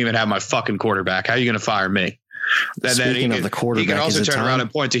 dude, I didn't even have my fucking quarterback. How are you going to fire me? And Speaking of the quarterback, he can also turn around and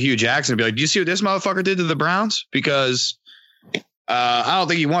point to Hugh Jackson and be like, do you see what this motherfucker did to the Browns? Because I don't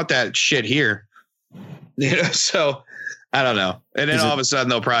think you want that shit here. So I don't know. And then all of a sudden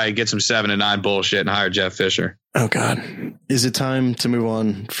they'll probably get some 7-9 bullshit and hire Jeff Fisher. Oh God. Is it time to move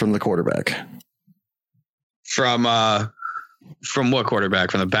on from the quarterback? From what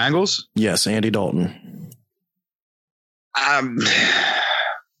quarterback? From the Bengals? Yes. Andy Dalton. I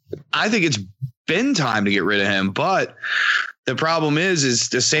think it's been time to get rid of him, but the problem is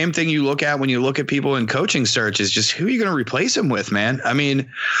the same thing you look at when you look at people in coaching searches, just who are you going to replace him with, man? I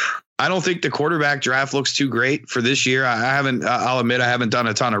mean, I don't think the quarterback draft looks too great for this year. I'll admit I haven't done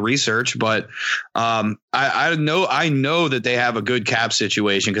a ton of research, but I know that they have a good cap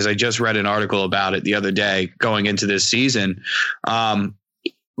situation because I just read an article about it the other day going into this season.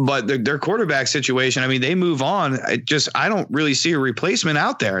 But their quarterback situation, I mean, they move on. I don't really see a replacement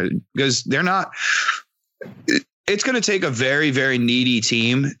out there because they're not. It's going to take a very, very needy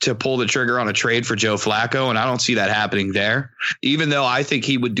team to pull the trigger on a trade for Joe Flacco. And I don't see that happening there, even though I think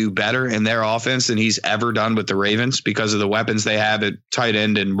he would do better in their offense than he's ever done with the Ravens because of the weapons they have at tight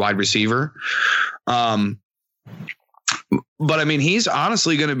end and wide receiver. But I mean, he's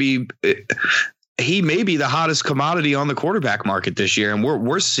honestly going to be. He may be the hottest commodity on the quarterback market this year. And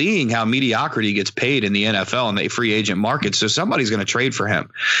we're seeing how mediocrity gets paid in the NFL and the free agent market. So somebody's going to trade for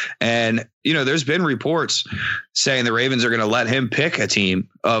him. And, there's been reports saying the Ravens are going to let him pick a team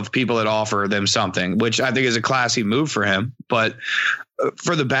of people that offer them something, which I think is a classy move for him. But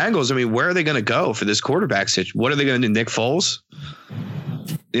for the Bengals, I mean, where are they going to go for this quarterback situation? What are they going to do? Nick Foles?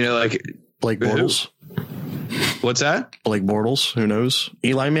 Like Blake Bortles. What's that? Blake Bortles. Who knows?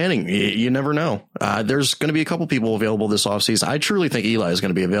 Eli Manning. You never know. There's going to be a couple people available this offseason. I truly think Eli is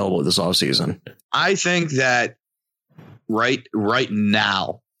going to be available this offseason. I think that right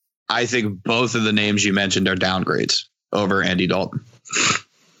now, I think both of the names you mentioned are downgrades over Andy Dalton.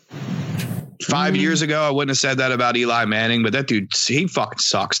 5 years ago, I wouldn't have said that about Eli Manning, but that dude, he fucking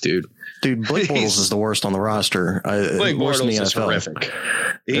sucks, dude. Dude, Blake Bortles is the worst on the roster. Blake Bortles is horrific.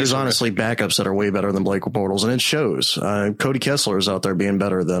 There's honestly backups that are way better than Blake Bortles, and it shows. Cody Kessler is out there being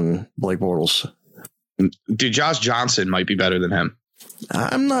better than Blake Bortles. Dude, Josh Johnson might be better than him.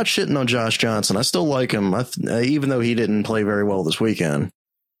 I'm not shitting on Josh Johnson. I still like him, even though he didn't play very well this weekend.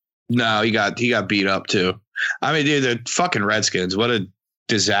 No, he got beat up too. I mean, dude, the fucking Redskins, what a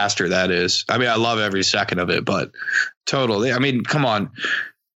disaster that is. I mean, I love every second of it, but totally. I mean, come on.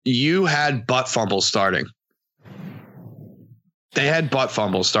 You had butt fumbles starting. They had butt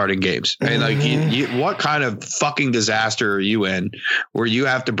fumbles starting games. I mean, like, what kind of fucking disaster are you in where you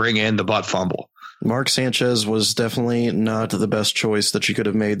have to bring in the butt fumble? Mark Sanchez was definitely not the best choice that you could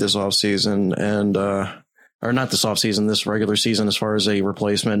have made this offseason, and or not this offseason, this regular season as far as a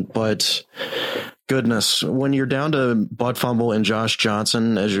replacement. But goodness, when you're down to butt fumble and Josh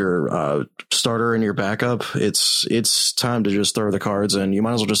Johnson as your starter and your backup, it's time to just throw the cards in. You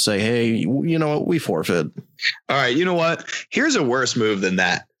might as well just say, hey, you know what? We forfeit. All right. You know what? Here's a worse move than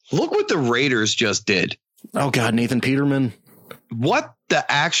that. Look what the Raiders just did. Oh, God, Nathan Peterman. What the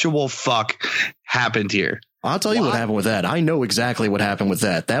actual fuck happened here? I'll tell you what happened with that. I know exactly what happened with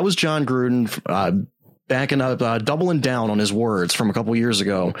that. That was John Gruden backing up, doubling down on his words from a couple years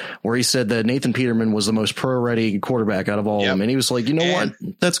ago, where he said that Nathan Peterman was the most pro-ready quarterback out of all of them. And he was like, you know what?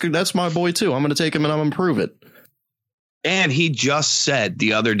 That's good. That's my boy, too. I'm going to take him and I'm going to prove it. And he just said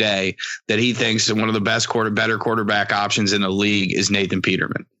the other day that he thinks one of the better quarterback options in the league is Nathan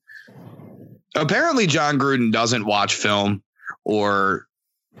Peterman. Apparently, John Gruden doesn't watch film or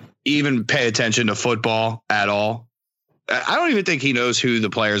even pay attention to football at all. I don't even think he knows who the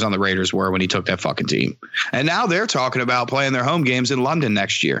players on the Raiders were when he took that fucking team. And now they're talking about playing their home games in London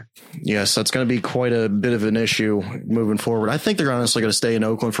next year. Yes, that's going to be quite a bit of an issue moving forward. I think they're honestly going to stay in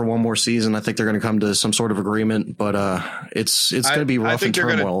Oakland for one more season. I think they're going to come to some sort of agreement, but it's going to be rough and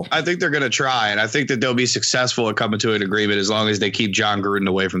turmoil. I think they're going to try, and I think that they'll be successful at coming to an agreement as long as they keep John Gruden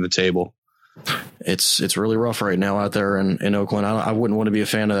away from the table. It's really rough right now out there in Oakland. I wouldn't want to be a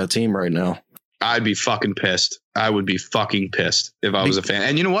fan of that team right now. I'd be fucking pissed. I would be fucking pissed if I was a fan.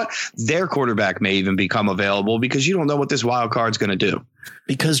 And you know what? Their quarterback may even become available because you don't know what this wild card's going to do.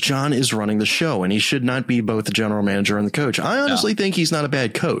 Because John is running the show and he should not be both the general manager and the coach. I honestly think he's not a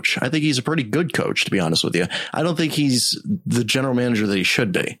bad coach. I think he's a pretty good coach, to be honest with you. I don't think he's the general manager that he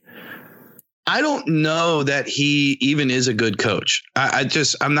should be. I don't know that he even is a good coach.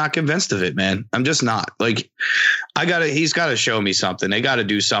 I'm not convinced of it, man. I'm just not. Like, he's got to show me something. They got to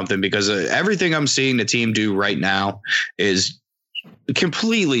do something, because everything I'm seeing the team do right now is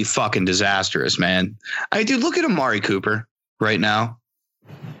completely fucking disastrous, man. Dude, look at Amari Cooper right now.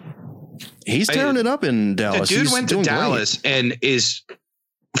 He's tearing it up in Dallas. The dude went to Dallas and is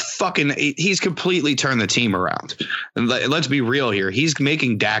fucking, he's completely turned the team around. And let's be real here. He's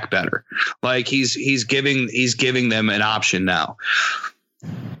making Dak better. Like, he's giving them an option now.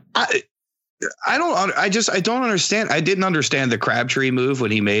 I don't understand. I didn't understand the Crabtree move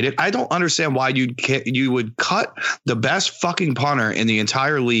when he made it. I don't understand why you would cut the best fucking punter in the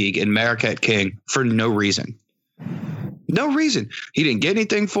entire league in Marquette King for no reason. No reason. He didn't get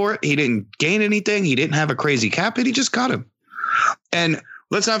anything for it. He didn't gain anything. He didn't have a crazy cap hit. He just cut him. And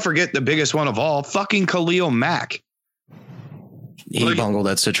let's not forget the biggest one of all, fucking Khalil Mack. He bungled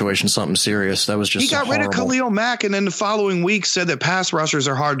that situation something serious. That was just he got rid of Khalil Mack, and then the following week said that pass rushers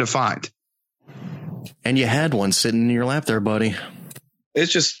are hard to find. And you had one sitting in your lap there, buddy.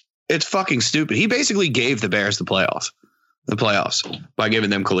 It's fucking stupid. He basically gave the Bears the playoffs by giving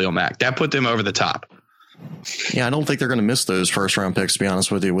them Khalil Mack. That put them over the top. Yeah, I don't think they're going to miss those first round picks, to be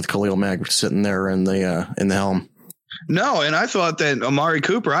honest with you, with Khalil Mack sitting there in the helm. No, and I thought that Amari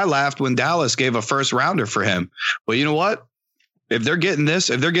Cooper, I laughed when Dallas gave a first rounder for him. Well, you know what? If they're getting this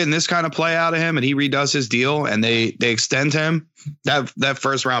kind of play out of him and he redoes his deal and they extend him, that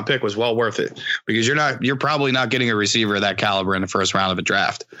first round pick was well worth it, because you're probably not getting a receiver of that caliber in the first round of a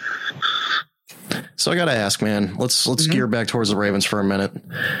draft. So I got to ask, man, let's gear back towards the Ravens for a minute.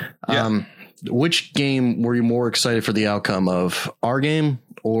 Yeah. Which game were you more excited for the outcome of, our game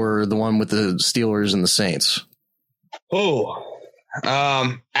or the one with the Steelers and the Saints?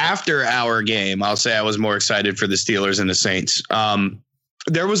 After our game, I'll say I was more excited for the Steelers and the Saints.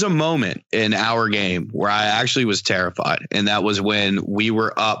 There was a moment in our game where I actually was terrified, and that was when we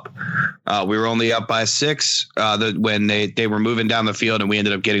were up. We were only up by 6 when they were moving down the field, and we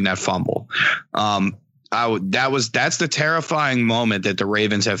ended up getting that fumble. That's the terrifying moment that the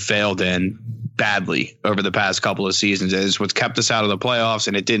Ravens have failed in badly over the past couple of seasons. It's what's kept us out of the playoffs,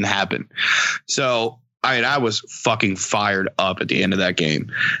 and it didn't happen. So, I was fucking fired up at the end of that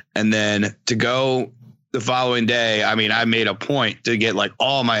game. And then to go the following day, I made a point to get like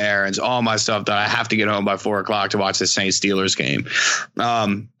all my errands, all my stuff that I have to get home by 4:00 to watch the Saints Steelers game.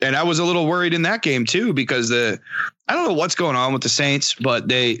 And I was a little worried in that game too, because I don't know what's going on with the Saints, but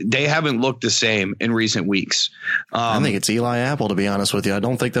they haven't looked the same in recent weeks. I think it's Eli Apple, to be honest with you. I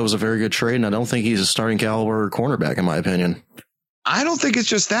don't think that was a very good trade, and I don't think he's a starting caliber cornerback, in my opinion. I don't think it's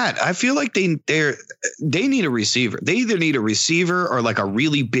just that. I feel like they need a receiver. They either need a receiver or like a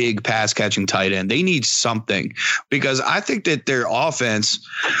really big pass catching tight end. They need something, because I think that their offense,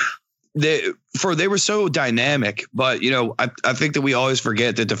 they were so dynamic, but I think that we always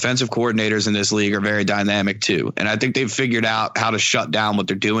forget that defensive coordinators in this league are very dynamic too. And I think they've figured out how to shut down what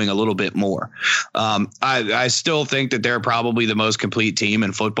they're doing a little bit more. I still think that they're probably the most complete team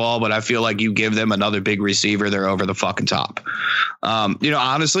in football, but I feel like you give them another big receiver, they're over the fucking top.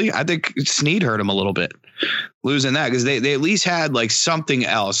 Honestly, I think Snead hurt him a little bit losing that, because they at least had like something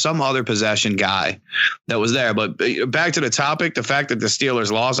else, some other possession guy that was there. But back to the topic, the fact that the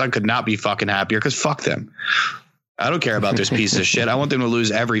Steelers lost, I could not be fucking happier, because fuck them. I don't care about this piece of shit. I want them to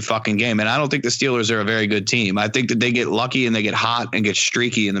lose every fucking game. And I don't think the Steelers are a very good team. I think that they get lucky and they get hot and get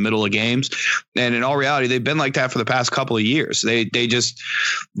streaky in the middle of games. And in all reality, they've been like that for the past couple of years.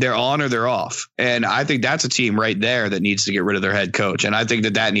 They're on or they're off. And I think that's a team right there that needs to get rid of their head coach. And I think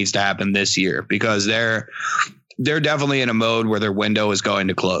that needs to happen this year, because they're definitely in a mode where their window is going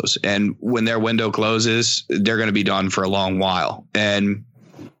to close. And when their window closes, they're going to be done for a long while. And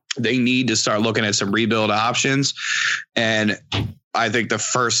they need to start looking at some rebuild options. And I think the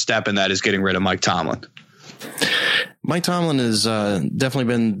first step in that is getting rid of Mike Tomlin. Mike Tomlin has definitely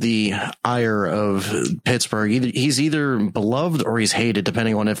been the ire of Pittsburgh. He's either beloved or he's hated,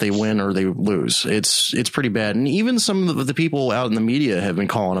 depending on if they win or they lose. It's pretty bad. And even some of the people out in the media have been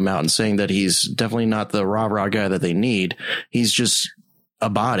calling him out and saying that he's definitely not the rah-rah guy that they need. He's just a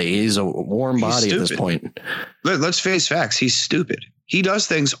body. He's a warm body at this point. Let's face facts. He's stupid. He does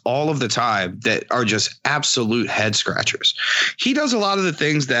things all of the time that are just absolute head scratchers. He does a lot of the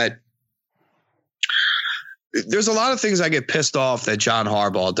things that there's a lot of things I get pissed off that John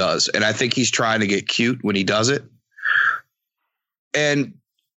Harbaugh does. And I think he's trying to get cute when he does it. And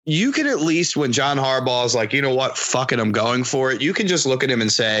you can at least, when John Harbaugh is like, you know what, fuck it, I'm going for it. You can just look at him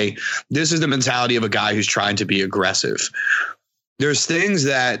and say, this is the mentality of a guy who's trying to be aggressive. There's things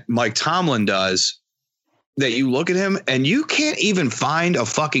that Mike Tomlin does that you look at him and you can't even find a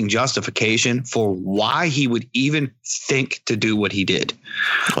fucking justification for why he would even think to do what he did.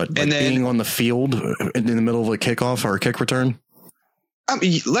 Like then being on the field in the middle of a kickoff or a kick return. I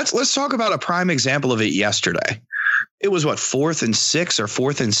mean, let's talk about a prime example of it yesterday. It was 4th and 6 or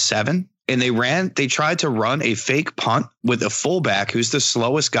 4th and 7. And they tried to run a fake punt with a fullback who's the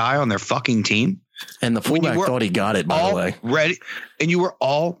slowest guy on their fucking team. And the fullback thought he got it, by the way. Ready, and you were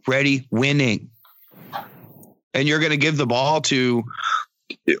already winning. And you're going to give the ball to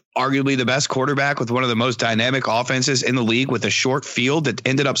arguably the best quarterback with one of the most dynamic offenses in the league with a short field that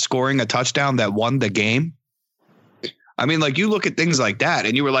ended up scoring a touchdown that won the game. I mean, like, you look at things like that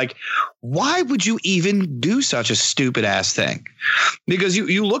and you were like, why would you even do such a stupid ass thing? Because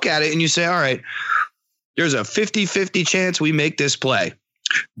you look at it and you say, all right, there's a 50-50 chance we make this play.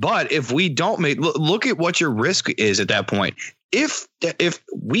 But if we don't look at what your risk is at that point. If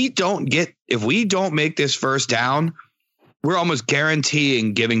we don't make this first down, we're almost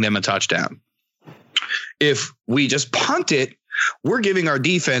guaranteeing giving them a touchdown. If we just punt it, we're giving our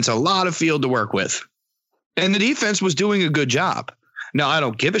defense a lot of field to work with. And the defense was doing a good job. Now, I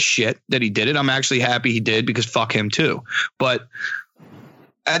don't give a shit that he did it. I'm actually happy he did because fuck him too. But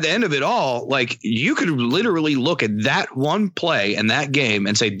at the end of it all, like, you could literally look at that one play in that game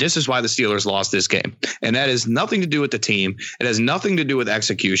and say, this is why the Steelers lost this game. And that has nothing to do with the team. It has nothing to do with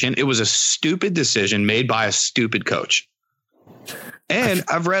execution. It was a stupid decision made by a stupid coach. And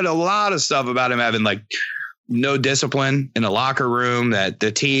I've read a lot of stuff about him having like no discipline in the locker room, that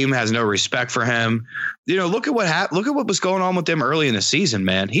the team has no respect for him. You know, look at what happened. Look at what was going on with them early in the season,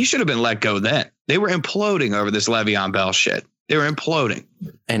 man. He should have been let go then. They were imploding over this Le'Veon Bell shit. They were imploding.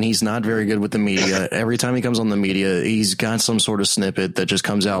 And he's not very good with the media. Every time he comes on the media, he's got some sort of snippet that just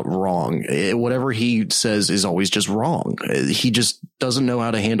comes out wrong. Whatever he says is always just wrong. He just doesn't know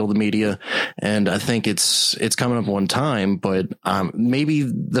how to handle the media. And I think it's coming up one time, but maybe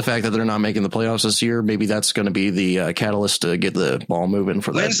the fact that they're not making the playoffs this year, maybe that's going to be the catalyst to get the ball moving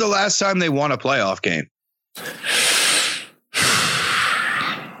for that. When's the last time they won a playoff game?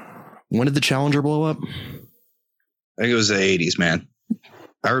 When did the Challenger blow up? I think it was the 80s, man.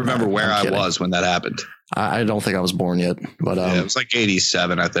 I remember where I was when that happened. I don't think I was born yet, but yeah, it was like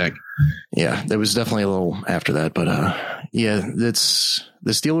 87, I think. Yeah, there was definitely a little after that, but yeah, it's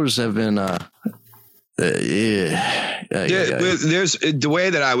the Steelers have been. There's the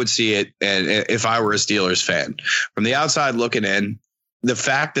way that I would see it, and if I were a Steelers fan, from the outside looking in, the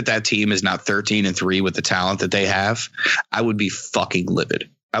fact that team is not 13-3 with the talent that they have, I would be fucking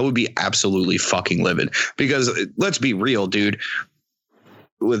livid. I would be absolutely fucking livid because let's be real, dude.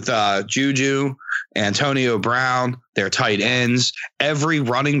 With Juju, Antonio Brown, their tight ends, every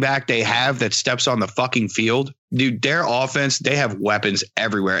running back they have that steps on the fucking field, dude, their offense, they have weapons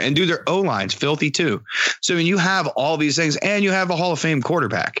everywhere. And dude, their O-line's filthy too. So when you have all these things and you have a Hall of Fame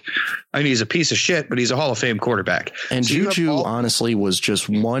quarterback, I mean, he's a piece of shit, but he's a Hall of Fame quarterback. And so Juju honestly was just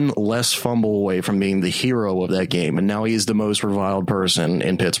one less fumble away from being the hero of that game. And now he's the most reviled person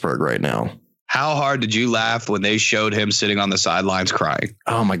in Pittsburgh right now. How hard did you laugh when they showed him sitting on the sidelines crying?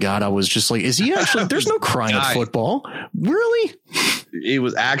 Oh my God. I was just like, is he actually, there's no crying at football. Really? He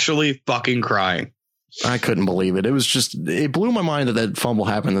was actually fucking crying. I couldn't believe it. It was just, it blew my mind that fumble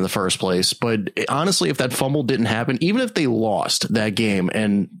happened in the first place. But honestly, if that fumble didn't happen, even if they lost that game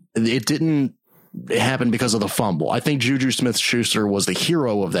and it didn't happen because of the fumble, I think Juju Smith-Schuster was the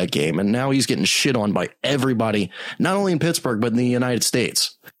hero of that game. And now he's getting shit on by everybody, not only in Pittsburgh, but in the United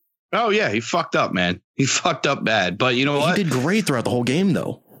States. Oh, yeah, he fucked up, man. He fucked up bad. But you know what? He did great throughout the whole game,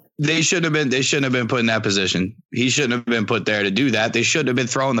 though. They shouldn't have been put in that position. He shouldn't have been put there to do that. They shouldn't have been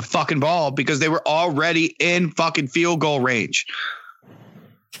throwing the fucking ball because they were already in fucking field goal range.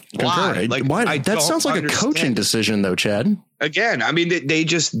 Why? Like, why? That sounds like a coaching decision, though, Chad. Again, I mean,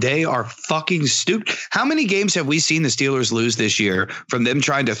 they are fucking stupid. How many games have we seen the Steelers lose this year from them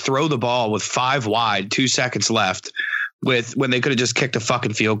trying to throw the ball with 5 wide, 2 seconds left, when they could have just kicked a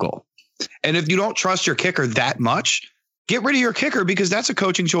fucking field goal? And if you don't trust your kicker that much, get rid of your kicker because that's a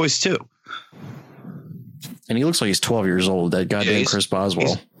coaching choice too. And he looks like he's 12 years old. That goddamn Chris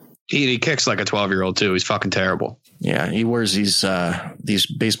Boswell. He kicks like a 12-year-old too. He's fucking terrible. Yeah, he wears these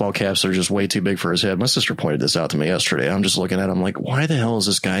baseball caps that are just way too big for his head. My sister pointed this out to me yesterday. I'm just looking at him like, why the hell is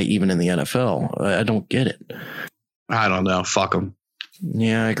this guy even in the NFL? I don't get it. I don't know. Fuck him.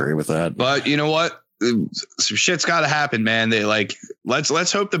 Yeah, I agree with that. But you know what? Some shit's got to happen, man. They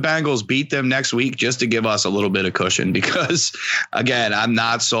let's hope the Bengals beat them next week just to give us a little bit of cushion because again, I'm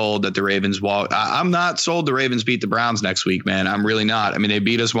not sold that the Ravens I'm not sold the Ravens beat the Browns next week, man. I'm really not. I mean, they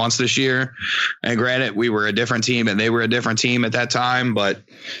beat us once this year, and granted, we were a different team and they were a different team at that time, but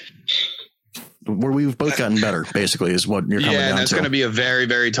where we've both gotten better, basically, is what you're coming down to. Yeah, and that's going to be a very,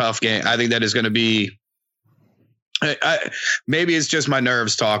 very tough game. I think that is going to be. Maybe it's just my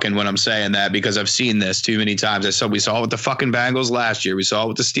nerves talking when I'm saying that, because I've seen this too many times. We saw it with the fucking Bengals last year. We saw it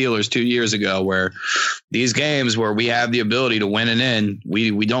with the Steelers 2 years ago, where these games where we have the ability to win and in,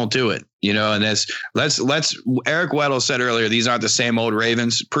 we don't do it, and let's Eric Weddle said earlier, these aren't the same old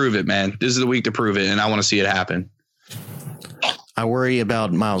Ravens. Prove it, man. This is the week to prove it. And I want to see it happen. I worry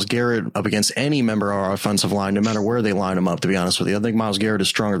about Myles Garrett up against any member of our offensive line, no matter where they line him up, to be honest with you. I think Myles Garrett is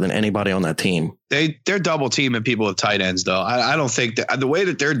stronger than anybody on that team. They're double teaming people with tight ends, though. I don't think that the way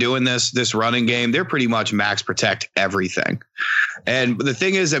that they're doing this running game, they're pretty much max protect everything. And the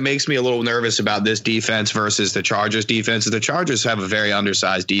thing is that makes me a little nervous about this defense versus the Chargers defense. The Chargers have a very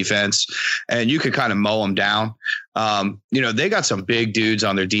undersized defense, and you could kind of mow them down. They got some big dudes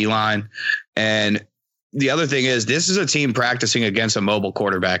on their D-line, and the other thing is, this is a team practicing against a mobile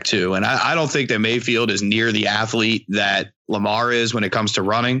quarterback too. And I don't think that Mayfield is near the athlete that Lamar is when it comes to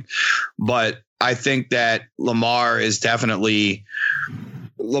running. But I think that Lamar is going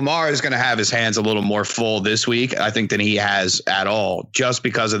to have his hands a little more full this week, I think, than he has at all, just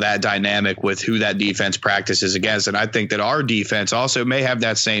because of that dynamic with who that defense practices against. And I think that our defense also may have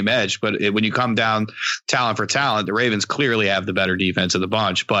that same edge. But when you come down talent for talent, the Ravens clearly have the better defense of the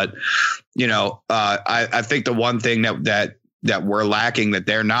bunch. But, I think the one thing that we're lacking that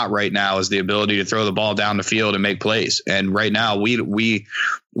they're not right now is the ability to throw the ball down the field and make plays. And right now we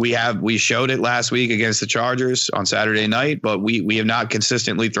showed it last week against the Chargers on Saturday night, but we have not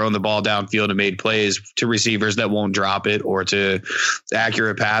consistently thrown the ball downfield and made plays to receivers that won't drop it, or to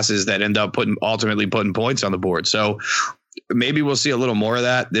accurate passes that end up ultimately putting points on the board. So maybe we'll see a little more of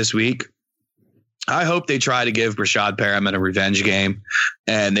that this week. I hope they try to give Brashad Perriman a revenge game,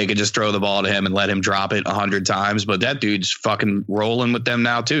 and they could just throw the ball to him and let him drop it 100 times. But that dude's fucking rolling with them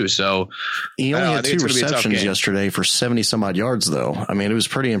now too. So he only had 2 receptions yesterday for 70 some odd yards, though. I mean, it was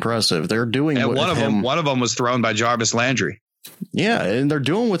pretty impressive. They're doing one of them was thrown by Jarvis Landry. Yeah, and they're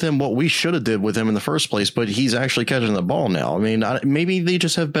doing with him what we should have did with him in the first place, but he's actually catching the ball now. I mean, maybe they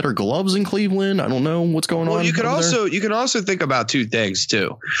just have better gloves in Cleveland. I don't know what's going on. Well, you can also think about 2 things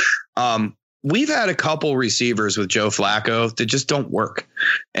too. We've had a couple receivers with Joe Flacco that just don't work.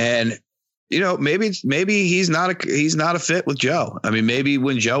 And, maybe he's not a fit with Joe. I mean, maybe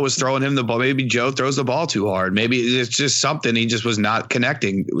when Joe was throwing him the ball, maybe Joe throws the ball too hard. Maybe it's just something he just was not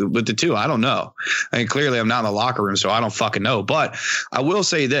connecting with the two. I don't know. I mean, clearly I'm not in the locker room, so I don't fucking know. But I will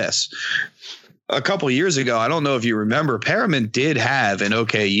say this. A couple of years ago, I don't know if you remember, Perriman did have an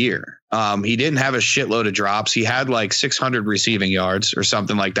okay year. He didn't have a shitload of drops. He had like 600 receiving yards or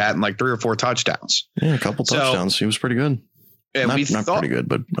something like that, and like 3 or 4 touchdowns. Yeah, a couple touchdowns. He was pretty good. And not pretty good,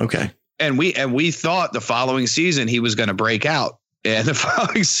 but okay. And we thought the following season he was going to break out, and the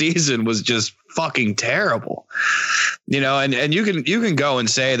following season was just fucking terrible. And you can go and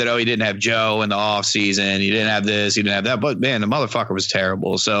say that, he didn't have Joe in the off season, he didn't have this, he didn't have that, but man, the motherfucker was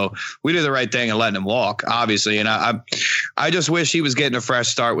terrible. So we did the right thing and letting him walk, obviously. And I just wish he was getting a fresh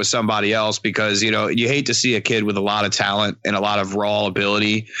start with somebody else, because you hate to see a kid with a lot of talent and a lot of raw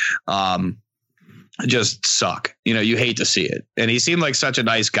ability just suck. You hate to see it. And he seemed like such a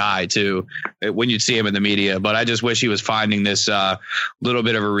nice guy too when you'd see him in the media, but I just wish he was finding this little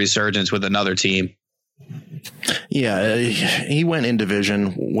bit of a resurgence with another team. Yeah, he went in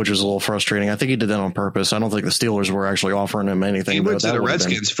division, which was a little frustrating. I think he did that on purpose. I don't think the Steelers were actually offering him anything. He went to the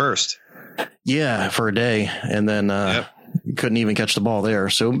Redskins first. Yeah, for a day, and then couldn't even catch the ball there.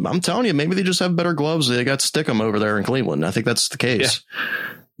 So I'm telling you, maybe they just have better gloves. They got Stickum over there in Cleveland. I think that's the case.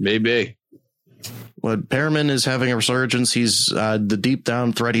 Yeah, maybe. But Perriman is having a resurgence. He's the deep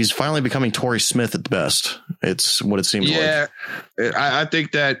down threat. He's finally becoming Torrey Smith at the best. It's what it seems like. Yeah, I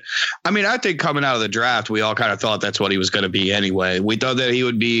think that. I mean, I think coming out of the draft, we all kind of thought that's what he was going to be anyway. We thought that he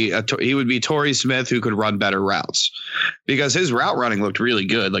would be Torrey Smith who could run better routes, because his route running looked really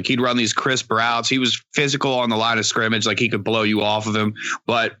good. Like, he'd run these crisp routes. He was physical on the line of scrimmage. Like, he could blow you off of him,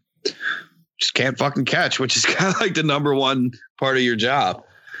 but just can't fucking catch, which is kind of like the number one part of your job.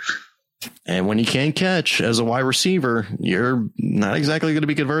 And when you can't catch as a wide receiver, you're not exactly going to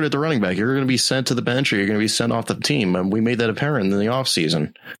be converted to running back. You're going to be sent to the bench, or you're going to be sent off the team. And we made that apparent in the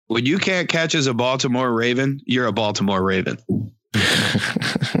offseason. When you can't catch as a Baltimore Raven, you're a Baltimore Raven.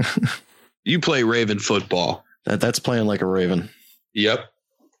 You play Raven football. That's playing like a Raven. Yep.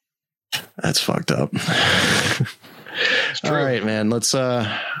 That's fucked up. All right, man. Let's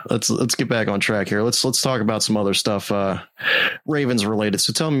get back on track here. Let's talk about some other stuff, Ravens related.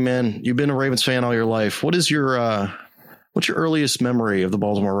 So tell me, man, you've been a Ravens fan all your life. What's your earliest memory of the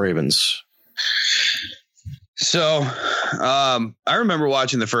Baltimore Ravens? So, I remember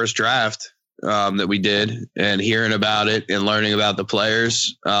watching the first draft that we did, and hearing about it and learning about the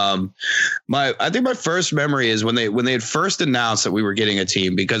players. I think my first memory is when they had first announced that we were getting a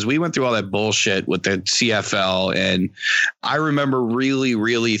team, because we went through all that bullshit with the CFL, and I remember really,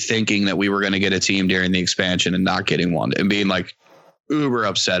 really thinking that we were going to get a team during the expansion and not getting one, and being like uber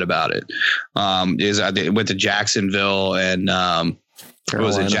upset about it. I went to Jacksonville and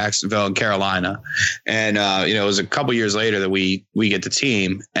Jacksonville and Carolina, and it was a couple years later that we get the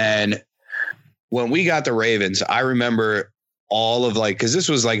team. And when we got the Ravens, I remember all of because this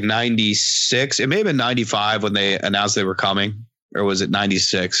was 96, it may have been 95 when they announced they were coming, or was it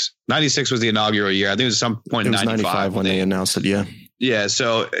 96? 96 was the inaugural year. I think it was some point in 95 when they announced it. Yeah.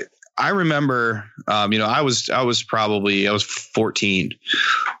 So I remember, I was 14,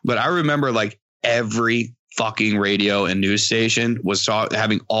 but I remember every fucking radio and news station was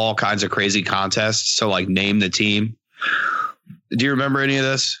having all kinds of crazy contests to name the team. Do you remember any of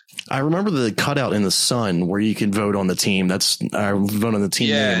this? I remember the cutout in the Sun where you can vote on the team. That's I vote on the team.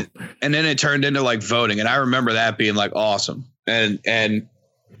 Yeah. Name. And then it turned into voting. And I remember that being awesome. And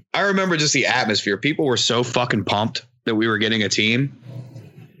I remember just the atmosphere. People were so fucking pumped that we were getting a team.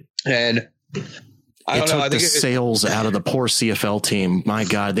 And I don't know. I think sales out of the poor CFL team. My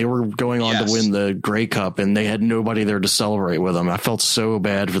God, they were going on to win the Grey Cup, and they had nobody there to celebrate with them. I felt so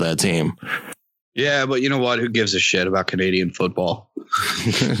bad for that team. Yeah, but you know what? Who gives a shit about Canadian football?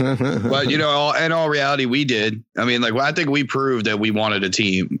 But in all reality, we did. I mean, I think we proved that we wanted a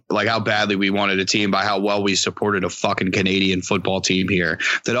team, how badly we wanted a team by how well we supported a fucking Canadian football team here.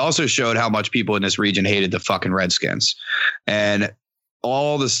 That also showed how much people in this region hated the fucking Redskins, and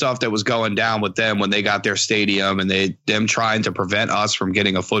all the stuff that was going down with them when they got their stadium, and them trying to prevent us from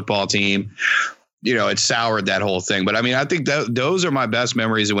getting a football team. It soured that whole thing. But I mean, I think those are my best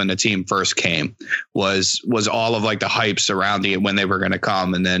memories of when the team first came, was all of the hype surrounding it when they were going to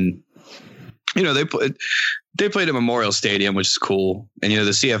come. And then, they played at Memorial Stadium, which is cool. And, the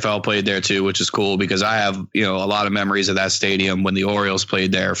CFL played there too, which is cool because I have, a lot of memories of that stadium when the Orioles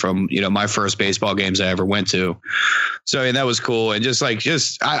played there from, my first baseball games I ever went to. So, I mean, that was cool. And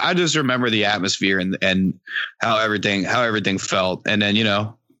I just remember the atmosphere and how everything felt. And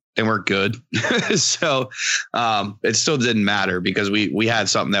then, they weren't good. So it still didn't matter because we had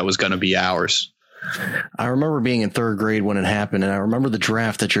something that was going to be ours. I remember being in third grade when it happened, and I remember the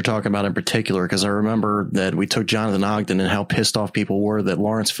draft that you're talking about in particular, because I remember that we took Jonathan Ogden and how pissed off people were that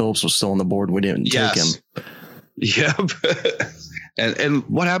Lawrence Phillips was still on the board. We didn't take him. Yep. and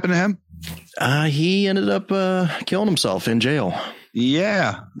what happened to him? He ended up killing himself in jail.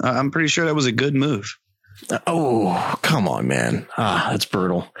 Yeah, I'm pretty sure that was a good move. Oh, come on, man. That's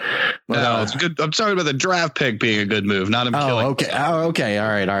brutal. But, no, it's good. I'm talking about the draft pick being a good move, not him killing. Okay. Oh, okay. All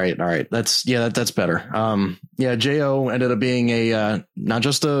right. That's better. J.O. ended up being not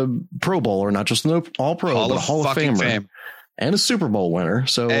just a Pro Bowler, not just an All-Pro, but a Hall of Famer and a Super Bowl winner.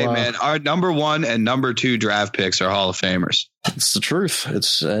 So, hey, man, our number 1 and number 2 draft picks are Hall of Famers. It's the truth.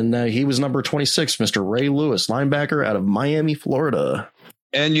 He was number 26, Mr. Ray Lewis, linebacker out of Miami, Florida.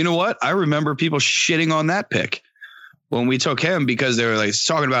 And you know what? I remember people shitting on that pick when we took him because they were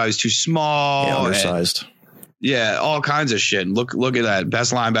talking about he's too small, undersized. All kinds of shit. Look at that.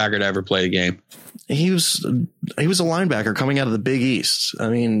 Best linebacker to ever play a game. He was a linebacker coming out of the Big East. I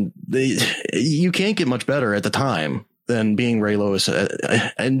mean, you can't get much better at the time than being Ray Lewis.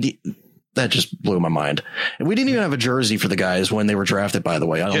 And that just blew my mind. And we didn't even have a jersey for the guys when they were drafted, by the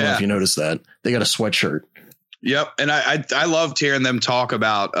way. I don't know if you noticed that. They got a sweatshirt. Yep. And I loved hearing them talk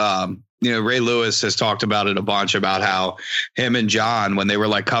about, Ray Lewis has talked about it a bunch about how him and John, when they were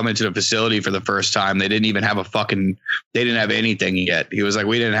coming to the facility for the first time, they didn't even have they didn't have anything yet. He was like,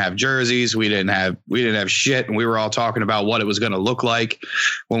 we didn't have jerseys. We didn't have shit. And we were all talking about what it was going to look like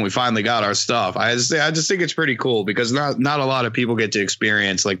when we finally got our stuff. I just think it's pretty cool because not a lot of people get to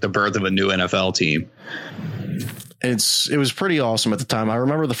experience the birth of a new NFL team. It was pretty awesome at the time. I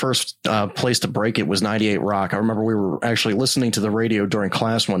remember the first place to break it was 98 Rock. I remember we were actually listening to the radio during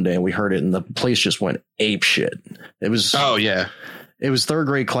class one day and we heard it and the place just went ape shit. It was It was third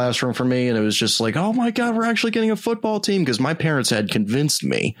grade classroom for me, and it was just oh my God, we're actually getting a football team, because my parents had convinced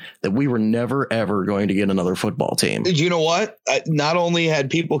me that we were never, ever going to get another football team. You know what? Not only had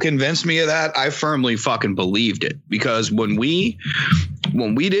people convinced me of that, I firmly fucking believed it, because when we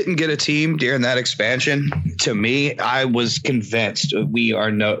didn't get a team during that expansion, to me, I was convinced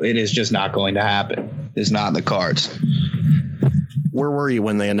it is just not going to happen. It's not in the cards. Where were you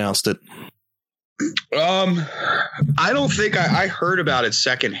when they announced it? I don't think I heard about it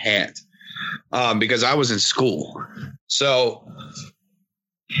secondhand because I was in school. So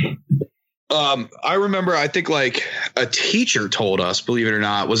I remember, I think like a teacher told us, believe it or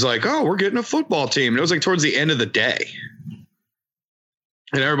not, was like, oh, we're getting a football team. And it was like towards the end of the day.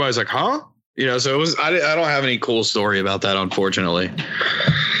 And everybody's like, huh? You know, so it was, I don't have any cool story about that, unfortunately.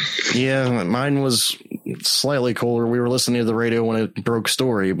 Yeah, mine was slightly cooler. We were listening to the radio when it broke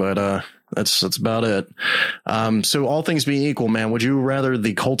story, but that's about it. So all things being equal, man, would you rather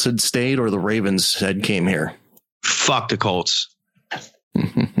the Colts had stayed or the Ravens had came here? Fuck the Colts.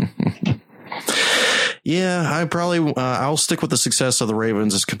 Yeah, I probably I'll stick with the success of the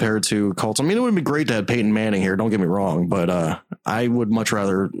Ravens as compared to Colts. I mean, it would be great to have Peyton Manning here. Don't get me wrong, but I would much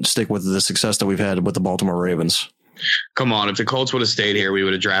rather stick with the success that we've had with the Baltimore Ravens. Come on, if the Colts would have stayed here, we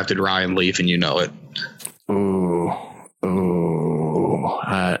would have drafted Ryan Leaf, and you know it. Ooh,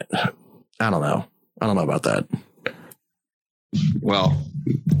 I don't know. I don't know about that. Well,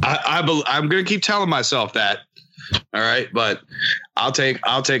 I'm going to keep telling myself that. All right, but I'll take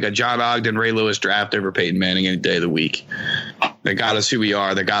a John Ogden, Ray Lewis draft over Peyton Manning any day of the week. They got us who we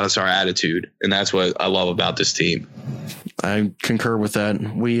are. They got us our attitude, and that's what I love about this team. I concur with that.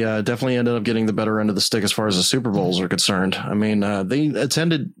 We definitely ended up getting the better end of the stick as far as the Super Bowls are concerned. I mean, they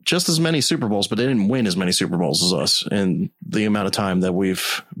attended just as many Super Bowls, but they didn't win as many Super Bowls as us in the amount of time that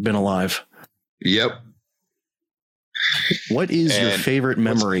we've been alive. Yep. What is your favorite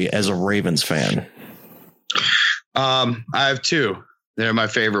memory as a Ravens fan? I have two. They're my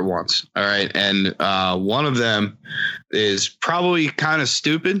favorite ones. All right. And one of them is probably kind of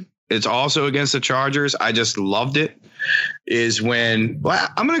stupid. It's also against the Chargers. I just loved it. Is when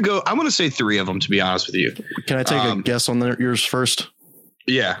I'm going to say three of them, to be honest with you. Can I take a guess on yours first?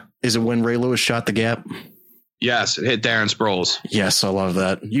 Yeah. Is it when Ray Lewis shot the gap? Yes, it hit Darren Sproles. Yes, I love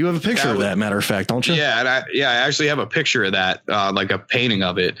that. You have a picture of that, matter of fact, don't you? Yeah, and I actually have a picture of that, like a painting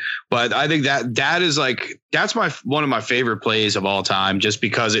of it. But I think that is like that's one of my favorite plays of all time, just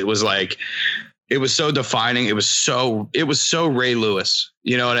because it was like it was so defining. It was so Ray Lewis.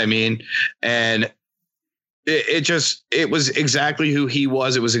 You know what I mean? And it was exactly who he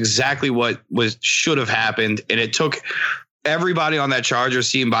was. It was exactly what should have happened, and it took everybody on that Chargers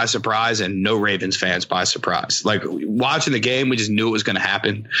team by surprise, and no Ravens fans by surprise. Like watching the game, we just knew it was going to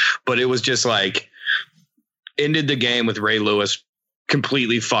happen, but it was just like ended the game with Ray Lewis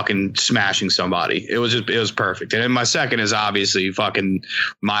completely fucking smashing somebody. It was perfect. And then my second is obviously fucking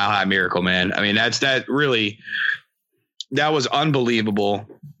Mile High Miracle, man. I mean, that was unbelievable.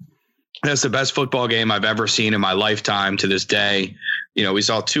 That's the best football game I've ever seen in my lifetime to this day. You know, we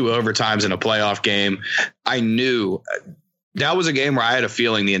saw 2 overtimes in a playoff game. I knew that was a game where I had a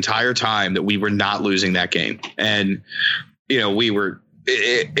feeling the entire time that we were not losing that game. And, you know,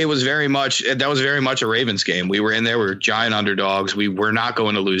 that was very much a Ravens game. We were in there. We were giant underdogs. We were not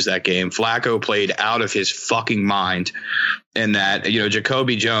going to lose that game. Flacco played out of his fucking mind. And that, you know,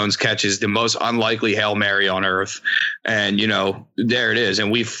 Jacoby Jones catches the most unlikely Hail Mary on earth. And, you know, there it is.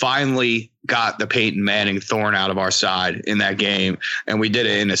 And we finally got the Peyton Manning thorn out of our side in that game. And we did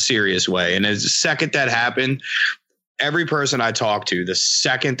it in a serious way. And as the second that happened, every person I talked to, the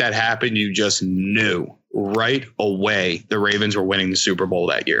second that happened, you just knew right away the Ravens were winning the Super Bowl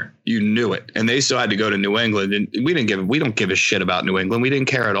that year. You knew it. And they still had to go to New England. And we don't give a shit about New England. We didn't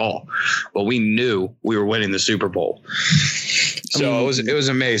care at all. But we knew we were winning the Super Bowl. So it was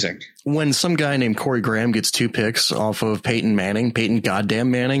amazing. When some guy named Corey Graham gets 2 picks off of Peyton goddamn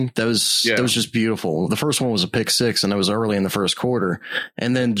Manning, that was just beautiful. The first one was a pick 6, and that was early in the first quarter.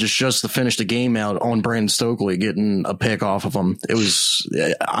 And then just to finish the game out on Brandon Stokely getting a pick off of him.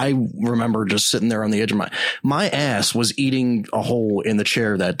 I remember just sitting there on the edge of my ass was eating a hole in the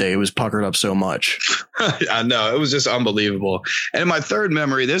chair that day. It was puckered up so much. I know. It was just unbelievable. And my third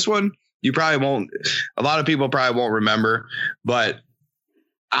memory, this one, a lot of people probably won't remember, but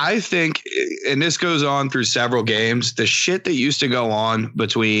I think, and this goes on through several games, the shit that used to go on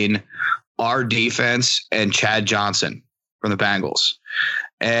between our defense and Chad Johnson from the Bengals.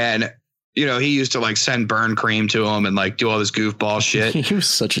 And, you know, he used to like send burn cream to him and like do all this goofball shit. He was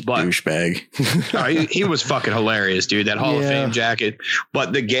such a douchebag. He was fucking hilarious, dude. That Hall of Fame jacket.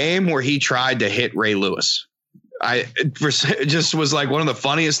 But the game where he tried to hit Ray Lewis, it just was like one of the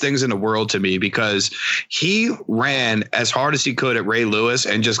funniest things in the world to me, because he ran as hard as he could at Ray Lewis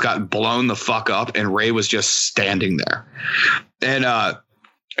and just got blown the fuck up. And Ray was just standing there.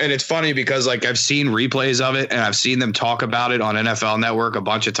 And it's funny because like I've seen replays of it and I've seen them talk about it on NFL Network a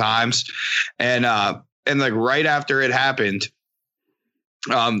bunch of times. And like right after it happened,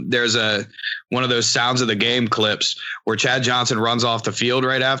 there's one of those sounds of the game clips where Chad Johnson runs off the field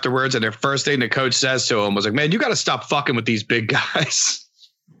right afterwards. And the first thing the coach says to him was like, man, you got to stop fucking with these big guys.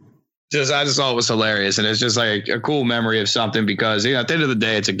 I just thought it was hilarious, and it's just like a cool memory of something because at the end of the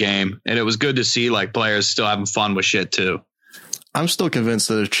day, it's a game, and it was good to see like players still having fun with shit too. I'm still convinced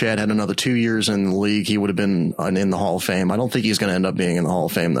that if Chad had another 2 years in the league, he would have been in the Hall of Fame. I don't think he's going to end up being in the Hall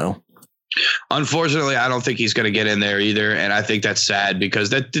of Fame, though. Unfortunately, I don't think he's going to get in there either, and I think that's sad because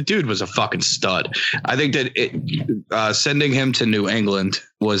the dude was a fucking stud. I think that sending him to New England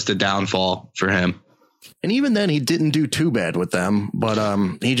was the downfall for him. And even then, he didn't do too bad with them, but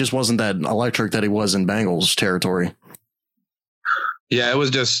he just wasn't that electric that he was in Bengals territory. Yeah, it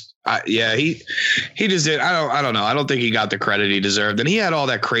was just, he just did. I don't know. I don't think he got the credit he deserved. And he had all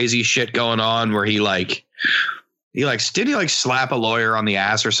that crazy shit going on where did he slap a lawyer on the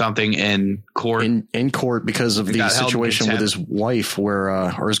ass or something in court? In court because of the situation with his wife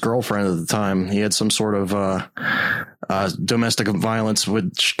or his girlfriend at the time. He had some sort of domestic violence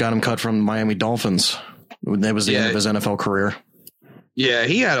which got him cut from Miami Dolphins. That was the end of his NFL career. Yeah,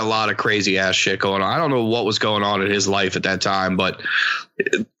 he had a lot of crazy ass shit going on. I don't know what was going on in his life at that time, but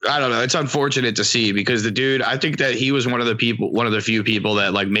I don't know. It's unfortunate to see because the dude, I think that he was one of the few people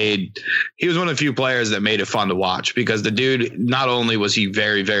that he was one of the few players that made it fun to watch because the dude, not only was he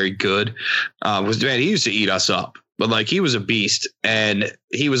very, very good, he used to eat us up. But he was a beast, and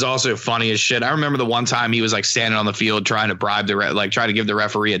he was also funny as shit. I remember the one time he was standing on the field trying to bribe trying to give the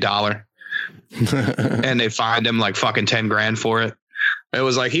referee $1, and they fined him fucking $10,000 for it. It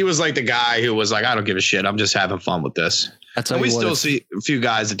was he was the guy who was I don't give a shit. I'm just having fun with this. And we still see a few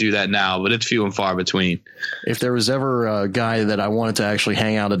guys that do that now, but it's few and far between. If there was ever a guy that I wanted to actually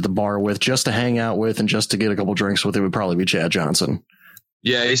hang out at the bar with, just to hang out with and just to get a couple drinks with, it would probably be Chad Johnson.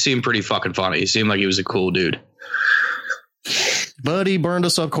 Yeah, he seemed pretty fucking funny. He seemed like he was a cool dude. But he burned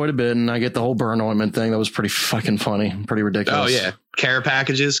us up quite a bit, and I get the whole burn ointment thing. That was pretty fucking funny, pretty ridiculous. Oh yeah, care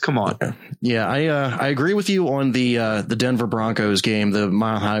packages. Come on. Yeah, I agree with you on the Denver Broncos game, the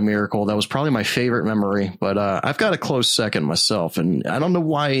Mile High Miracle. That was probably my favorite memory, but I've got a close second myself, and I don't know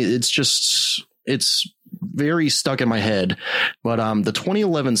why. It's very stuck in my head. But the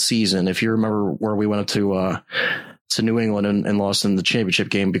 2011 season, if you remember, where we went up to New England and lost in the championship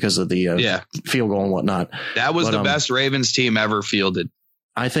game because of the field goal and whatnot. That was the best Ravens team ever fielded.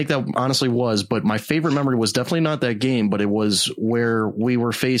 I think that honestly was, but my favorite memory was definitely not that game, but it was where we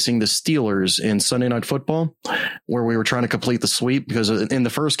were facing the Steelers in Sunday Night Football, where we were trying to complete the sweep because in the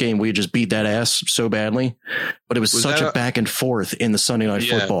first game we just beat that ass so badly, but it was such a back and forth in the Sunday Night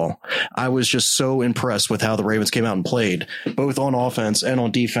Football. I was just so impressed with how the Ravens came out and played, both on offense and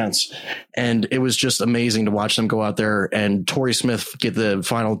on defense. And it was just amazing to watch them go out there and Torrey Smith get the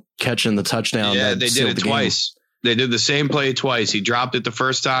final catch in the touchdown. Yeah, they did it twice. They did the same play twice. He dropped it the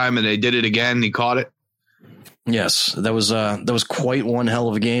first time and they did it again. He caught it. Yes, that was quite one hell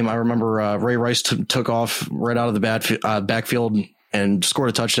of a game. I remember Ray Rice took off right out of the backfield and scored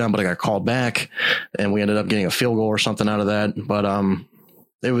a touchdown, but I got called back and we ended up getting a field goal or something out of that. But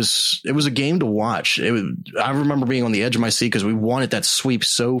it was a game to watch. I remember being on the edge of my seat because we wanted that sweep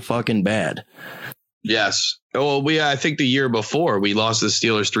so fucking bad. Yes. Well, I think the year before we lost the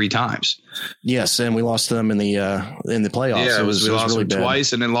Steelers 3 times. Yes, and we lost to them in the playoffs. Yeah, we lost really them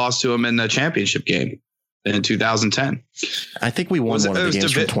twice, and then lost to them in the championship game in 2010. I think we won one of the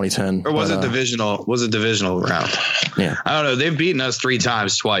games from 2010, or was it divisional? Was it divisional round? Yeah, I don't know. They've beaten us 3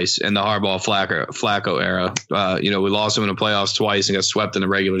 times twice in the Harbaugh Flacco era. We lost them in the playoffs twice and got swept in the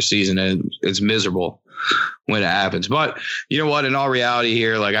regular season, and it's miserable when it happens. But you know what? In all reality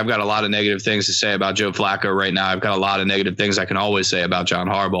here, I've got a lot of negative things to say about Joe Flacco right now. I've got a lot of negative things I can always say about John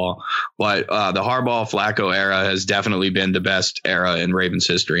Harbaugh. But the Harbaugh-Flacco era has definitely been the best era in Ravens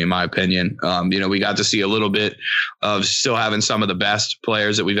history, in my opinion. We got to see a little bit of still having some of the best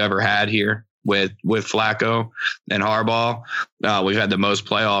players that we've ever had here with Flacco and Harbaugh. We've had the most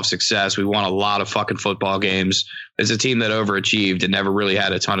playoff success. We won a lot of fucking football games. It's a team that overachieved and never really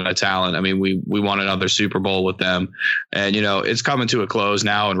had a ton of talent. I mean, we won another Super Bowl with them, and it's coming to a close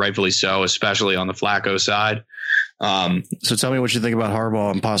now, and rightfully so, especially on the Flacco side. So tell me what you think about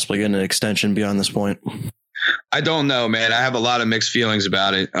Harbaugh and possibly getting an extension beyond this point. I don't know, man. I have a lot of mixed feelings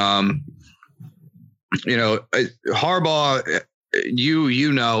about it. Harbaugh,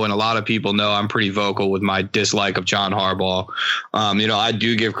 you know, and a lot of people know I'm pretty vocal with my dislike of John Harbaugh. I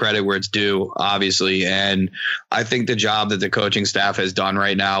do give credit where it's due, obviously. And I think the job that the coaching staff has done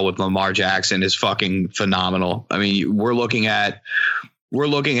right now with Lamar Jackson is fucking phenomenal. I mean, we're looking at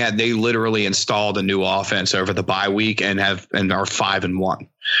they literally installed a new offense over the bye week and are 5-1,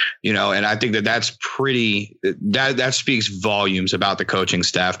 and I think that's pretty, that speaks volumes about the coaching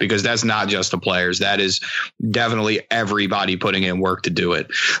staff, because that's not just the players. That is definitely everybody putting in work to do it.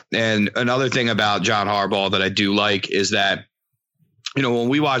 And another thing about John Harbaugh that I do like is that when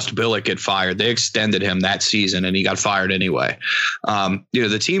we watched Billick get fired, they extended him that season and he got fired anyway.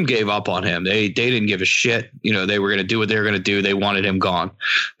 The team gave up on him. They didn't give a shit. They were going to do what they were going to do. They wanted him gone.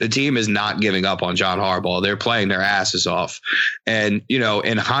 The team is not giving up on John Harbaugh. They're playing their asses off. And,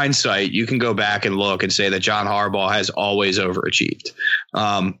 in hindsight, you can go back and look and say that John Harbaugh has always overachieved.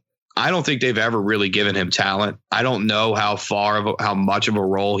 I don't think they've ever really given him talent. I don't know how much of a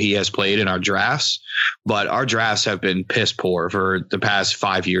role he has played in our drafts, but our drafts have been piss poor for the past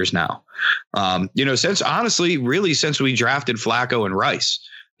 5 years now. Since we drafted Flacco and Rice,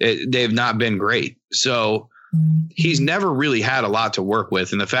 they've not been great. So he's never really had a lot to work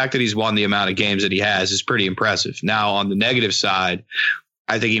with. And the fact that he's won the amount of games that he has is pretty impressive. Now, on the negative side,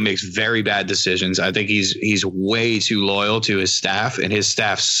 I think he makes very bad decisions. I think he's way too loyal to his staff, and his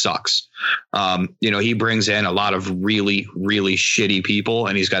staff sucks. He brings in a lot of really, really shitty people,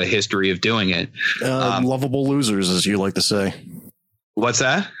 and he's got a history of doing it. Lovable losers, as you like to say. What's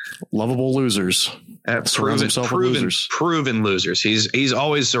that? Lovable losers. Proven losers. He's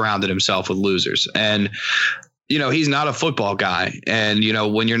always surrounded himself with losers, and he's not a football guy. And,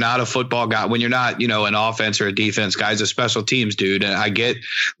 when you're not a football guy, when you're not, an offense or a defense guy, he's a special teams dude. And I get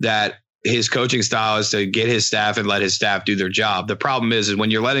that his coaching style is to get his staff and let his staff do their job. The problem is when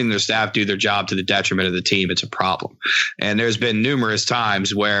you're letting their staff do their job to the detriment of the team, it's a problem. And there's been numerous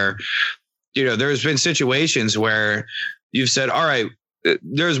times where, there's been situations where you've said, all right,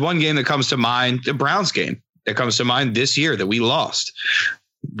 there's one game that comes to mind, the Browns game that comes to mind this year that we lost.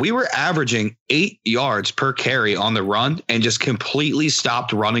 We were averaging 8 yards per carry on the run and just completely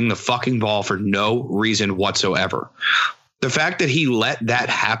stopped running the fucking ball for no reason whatsoever. The fact that he let that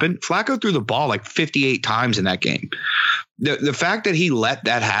happen, Flacco threw the ball like 58 times in that game. The fact that he let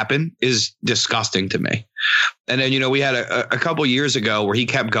that happen is disgusting to me. And then, we had a couple years ago where he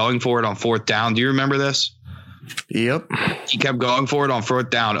kept going for it on fourth down. Do you remember this? Yep. He kept going for it on fourth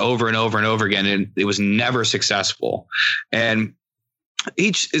down over and over and over again, and it was never successful. And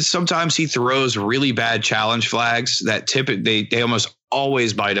sometimes he throws really bad challenge flags that they almost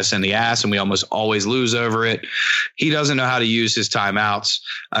always bite us in the ass, and we almost always lose over it. He doesn't know how to use his timeouts.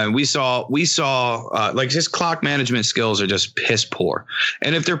 We saw like his clock management skills are just piss poor.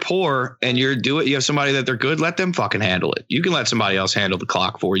 And if they're poor and you have somebody that they're good, let them fucking handle it. You can let somebody else handle the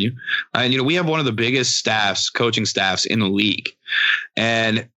clock for you. And we have one of the biggest coaching staffs in the league,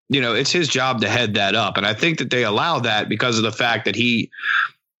 and it's his job to head that up. And I think that they allow that because of the fact that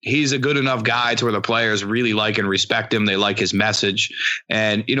he's a good enough guy to where the players really like and respect him. They like his message.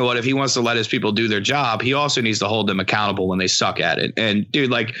 And you know what? If he wants to let his people do their job, he also needs to hold them accountable when they suck at it. And dude,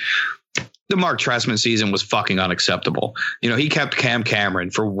 like the Mark Trestman season was fucking unacceptable. He kept Cam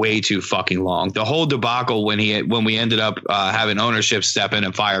Cameron for way too fucking long. The whole debacle when we ended up having ownership step in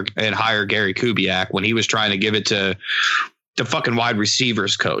and hire Gary Kubiak when he was trying to give it to the fucking wide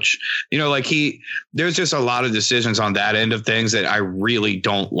receivers coach, there's just a lot of decisions on that end of things that I really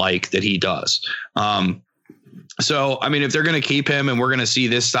don't like that he does. So, I mean, if they're going to keep him and we're going to see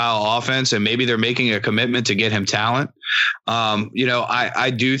this style offense and maybe they're making a commitment to get him talent,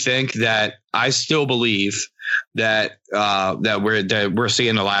 I do think that I still believe that we're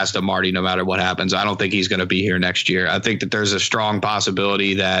seeing the last of Marty no matter what happens. I don't think he's going to be here next year. I think that there's a strong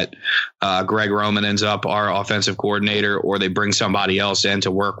possibility that Greg Roman ends up our offensive coordinator, or they bring somebody else in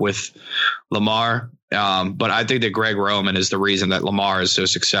to work with Lamar. But I think that Greg Roman is the reason that Lamar is so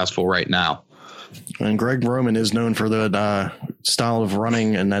successful right now. And Greg Roman is known for the style of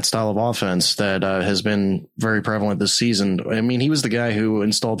running and that style of offense that has been very prevalent this season. I mean, he was the guy who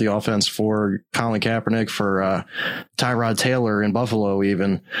installed the offense for Colin Kaepernick, for Tyrod Taylor in Buffalo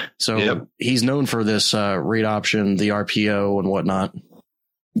even. So yep. He's known for this read option, the RPO and whatnot.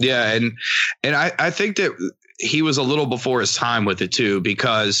 Yeah, and I think that he was a little before his time with it too,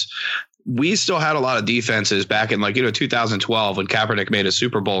 because we still had a lot of defenses back in 2012 when Kaepernick made a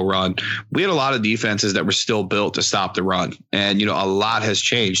Super Bowl run. We had a lot of defenses that were still built to stop the run. And, a lot has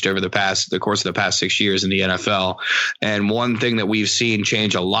changed over the course of the past 6 years in the NFL. And one thing that we've seen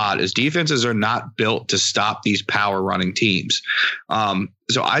change a lot is defenses are not built to stop these power running teams.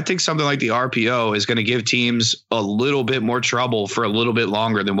 So I think something like the RPO is going to give teams a little bit more trouble for a little bit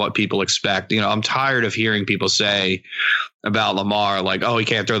longer than what people expect. I'm tired of hearing people say about Lamar, like, oh, he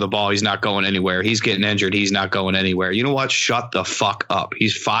can't throw the ball. He's not going anywhere. He's getting injured. He's not going anywhere. You know what? Shut the fuck up.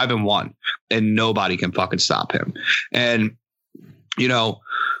 He's 5-1 and nobody can fucking stop him. And,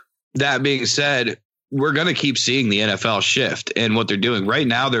 that being said, we're going to keep seeing the NFL shift in what they're doing. Right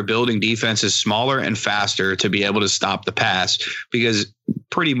now, they're building defenses smaller and faster to be able to stop the pass, because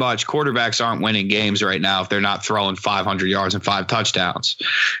pretty much quarterbacks aren't winning games right now if they're not throwing 500 yards and 5 touchdowns.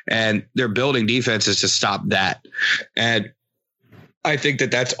 And they're building defenses to stop that. And I think that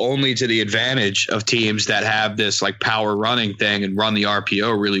that's only to the advantage of teams that have this like power running thing and run the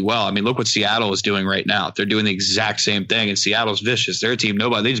RPO really well. I mean, look what Seattle is doing right now. They're doing the exact same thing, and Seattle's vicious. They're a team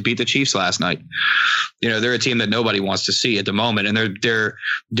they just beat the Chiefs last night. They're a team that nobody wants to see at the moment, and they're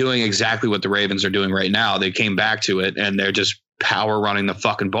doing exactly what the Ravens are doing right now. They came back to it, and they're just power running the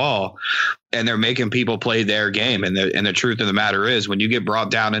fucking ball, and they're making people play their game. And the truth of the matter is, when you get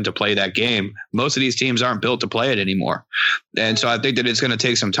brought down into play that game, most of these teams aren't built to play it anymore. And so I think that it's going to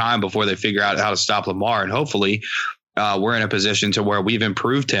take some time before they figure out how to stop Lamar. And hopefully we're in a position to where we've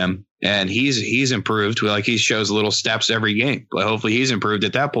improved him, and he's improved. Like, he shows little steps every game, but hopefully he's improved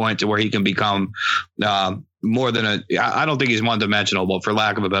at that point to where he can become more than I don't think he's one-dimensional, but for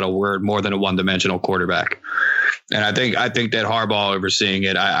lack of a better word, more than a one-dimensional quarterback. And I think that Harbaugh overseeing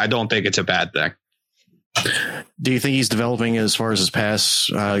it, I don't think it's a bad thing. Do you think he's developing as far as his pass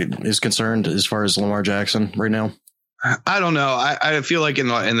is concerned, as far as Lamar Jackson right now? I don't know. I feel like in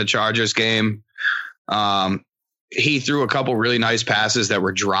the Chargers game, he threw a couple really nice passes that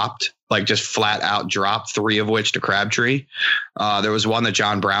were dropped, like just flat out dropped, 3 of which to Crabtree. There was one that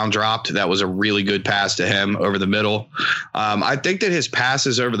John Brown dropped. That was a really good pass to him over the middle. I think that his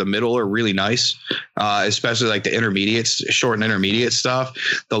passes over the middle are really nice, especially like the intermediates, short and intermediate stuff.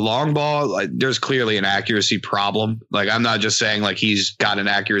 The long ball, like, there's clearly an accuracy problem. Like, I'm not just saying like he's got an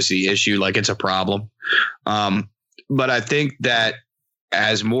accuracy issue, like it's a problem. But I think that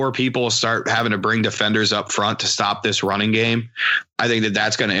as more people start having to bring defenders up front to stop this running game, I think that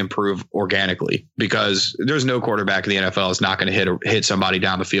that's going to improve organically, because there's no quarterback in the NFL is not going to hit somebody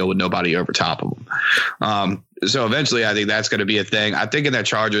down the field with nobody over top of them. So eventually I think that's going to be a thing. I think in that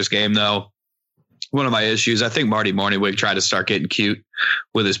Chargers game, though, one of my issues, I think Marty Mornhinweg tried to start getting cute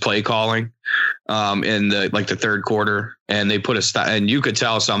with his play calling in the third quarter, and they put a stop, and you could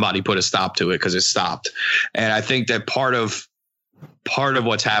tell somebody put a stop to it because it stopped. And I think that part of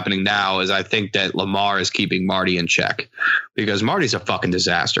what's happening now is I think that Lamar is keeping Marty in check, because Marty's a fucking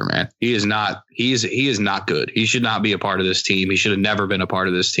disaster, man. He is not good. He should not be a part of this team. He should have never been a part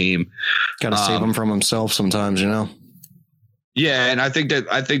of this team. Got to save him from himself sometimes, Yeah, and I think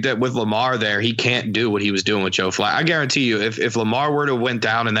that with Lamar there, he can't do what he was doing with Joe Flacco. I guarantee you, if Lamar were to went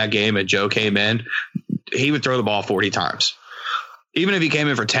down in that game and Joe came in, he would throw the ball 40 times. Even if he came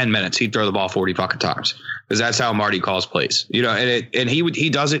in for 10 minutes, he'd throw the ball 40 fucking times, because that's how Marty calls plays, and he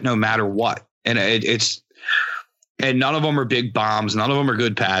does it no matter what. And and none of them are big bombs. None of them are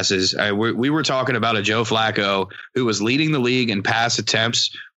good passes. We were talking about a Joe Flacco who was leading the league in pass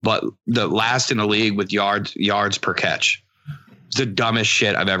attempts, but the last in the league with yards per catch. It's the dumbest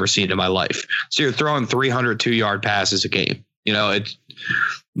shit I've ever seen in my life. So you're throwing 302-yard passes a game. It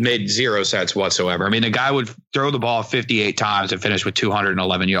made zero sense whatsoever. I mean, the guy would throw the ball 58 times and finish with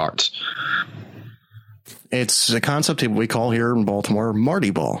 211 yards. It's a concept we call here in Baltimore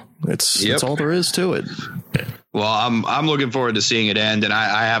Marty ball. That's all there is to it. Well, I'm looking forward to seeing it end, and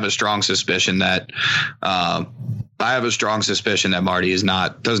I have a strong suspicion that Marty does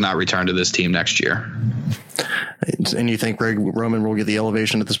not return to this team next year. And you think Greg Roman will get the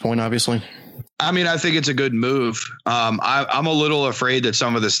elevation at this point, obviously? I mean, I think it's a good move. I'm a little afraid that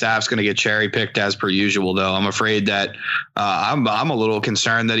some of the staff's going to get cherry picked as per usual, though. I'm afraid that I'm a little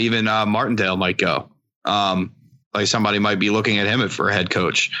concerned that even Martindale might go. Like, somebody might be looking at him for a head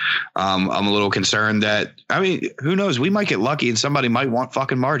coach. I'm a little concerned that, who knows? We might get lucky and somebody might want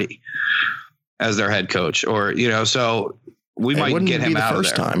fucking Marty as their head coach, or, so we might get him out of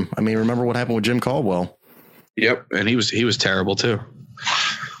there. First time. Remember what happened with Jim Caldwell? Yep. And he was terrible too.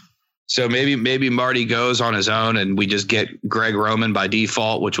 So maybe Marty goes on his own and we just get Greg Roman by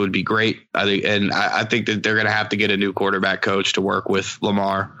default, which would be great. I think that they're going to have to get a new quarterback coach to work with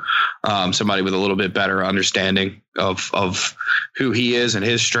Lamar, somebody with a little bit better understanding of who he is and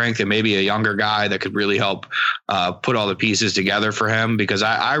his strength, and maybe a younger guy that could really help put all the pieces together for him, because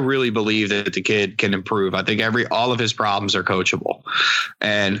I really believe that the kid can improve. I think all of his problems are coachable.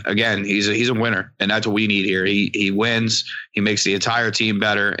 And again, he's a winner, and that's what we need here. He wins. He makes the entire team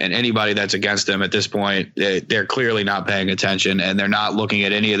better, and anybody that's against him at this point, they're clearly not paying attention, and they're not looking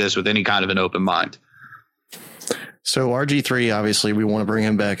at any of this with any kind of an open mind. So RG3, obviously, we want to bring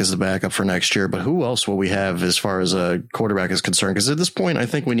him back as the backup for next year, but who else will we have as far as a quarterback is concerned? Because at this point, I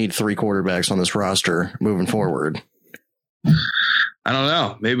think we need 3 quarterbacks on this roster moving forward. I don't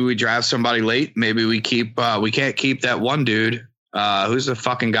know. Maybe we draft somebody late. Maybe we can't keep that one dude who's the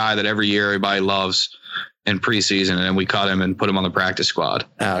fucking guy that every year everybody loves in preseason, and then we cut him and put him on the practice squad.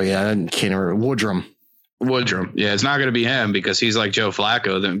 Oh, yeah. I can't remember. Woodrum. Yeah, it's not going to be him because he's like Joe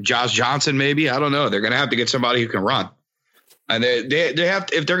Flacco. Then Josh Johnson, maybe. I don't know. They're going to have to get somebody who can run. And they have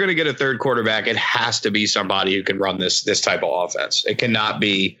to, if they're going to get a third quarterback, it has to be somebody who can run this type of offense. It cannot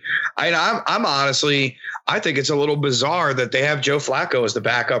be. I'm honestly, I think it's a little bizarre that they have Joe Flacco as the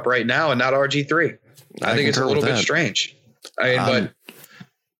backup right now and not RG3. I think it's a little bit strange. But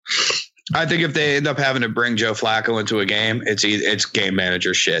I think if they end up having to bring Joe Flacco into a game, it's game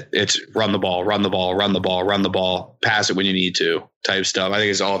manager shit. It's run the ball, pass it when you need to type stuff. I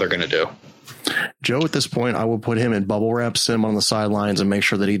think it's all they're going to do. Joe, at this point, I will put him in bubble wrap, sit him on the sidelines, and make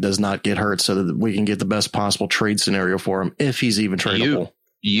sure that he does not get hurt so that we can get the best possible trade scenario for him if he's even tradable.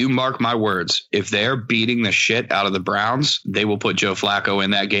 You mark my words. If they're beating the shit out of the Browns, they will put Joe Flacco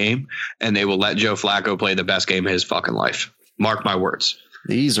in that game, and they will let Joe Flacco play the best game of his fucking life. Mark my words.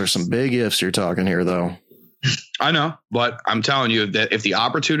 These are some big ifs you're talking here, though. I know, but I'm telling you that if the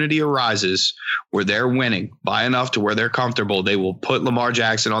opportunity arises where they're winning by enough to where they're comfortable, they will put Lamar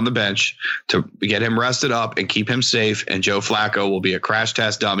Jackson on the bench to get him rested up and keep him safe. And Joe Flacco will be a crash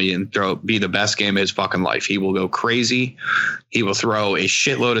test dummy and be the best game of his fucking life. He will go crazy. He will throw a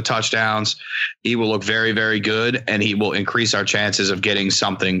shitload of touchdowns. He will look very, very good, and he will increase our chances of getting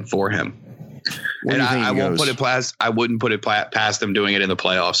something for him. And I won't put it past. I wouldn't put it past them doing it in the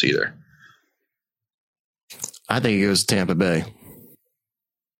playoffs either. I think he goes to Tampa Bay.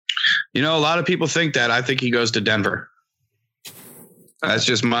 You know, a lot of people think that. I think he goes to Denver. That's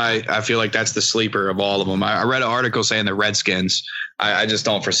just I feel like that's the sleeper of all of them. I read an article saying the Redskins. I just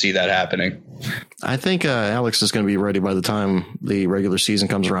don't foresee that happening. I think Alex is going to be ready by the time the regular season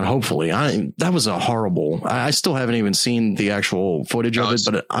comes around. Hopefully. That was a horrible. I still haven't even seen the actual footage of it,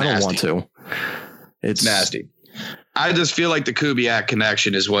 but I don't want to. It's nasty. I just feel like the Kubiak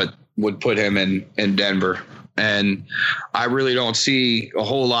connection is what would put him in Denver. And I really don't see a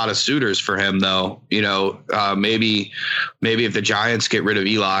whole lot of suitors for him, though. You know, maybe if the Giants get rid of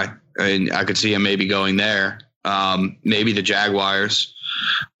Eli, and I could see him maybe going there. Maybe the Jaguars.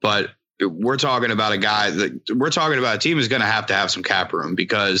 But we're talking about a team who's going to have some cap room,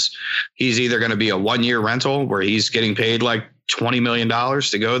 because he's either going to be a 1-year rental where he's getting paid like $20 million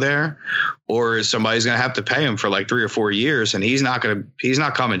to go there, or somebody's going to have to pay him for like 3 or 4 years, and he's not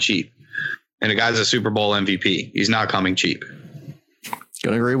coming cheap. And the guy's a Super Bowl MVP. He's not coming cheap.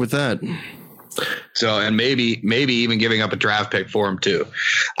 Gonna agree with that. So, and maybe even giving up a draft pick for him too.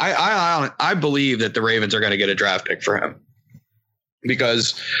 I believe that the Ravens are going to get a draft pick for him,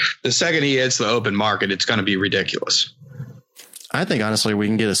 because the second he hits the open market, it's going to be ridiculous. I think honestly we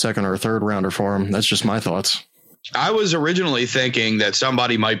can get a second or a third rounder for him. That's just my thoughts. I was originally thinking that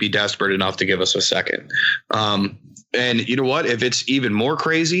somebody might be desperate enough to give us a second. And you know what? If it's even more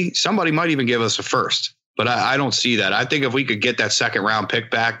crazy, somebody might even give us a first. But I don't see that. I think if we could get that second round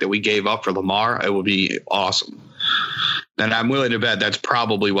pick back that we gave up for Lamar, it would be awesome. And I'm willing to bet that's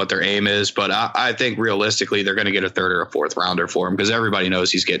probably what their aim is. But I think realistically, they're going to get a third or a fourth rounder for him, because everybody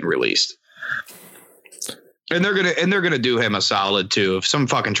knows he's getting released. And they're gonna do him a solid too. If some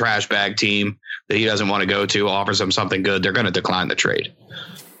fucking trash bag team that he doesn't want to go to offers him something good, they're going to decline the trade.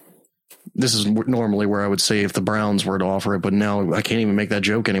 This is normally where I would say if the Browns were to offer it, but now I can't even make that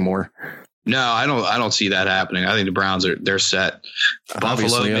joke anymore. No, I don't see that happening. I think the Browns they're set.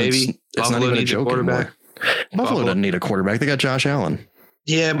 Buffalo, maybe. It's not even a joke anymore. Buffalo doesn't need a quarterback. They got Josh Allen.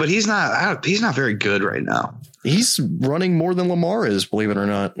 Yeah, but he's not very good right now. He's running more than Lamar is, believe it or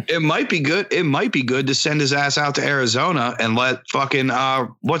not. It might be good. It might be good to send his ass out to Arizona and let fucking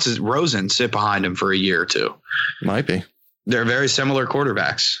Rosen sit behind him for a year or two. Might be. They're very similar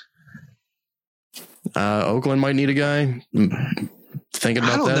quarterbacks. Oakland might need a guy. Thinking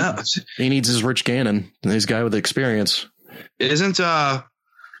about that, know. He needs his Rich Gannon, his guy with experience. Isn't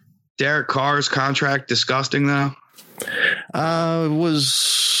Derek Carr's contract disgusting though? It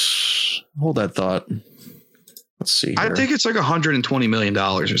was. Hold that thought. Let's see here. I think it's like $120 million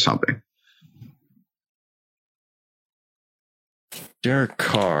or something. Derek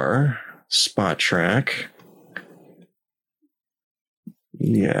Carr, Spot Track.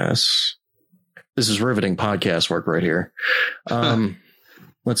 Yes. This is riveting podcast work right here.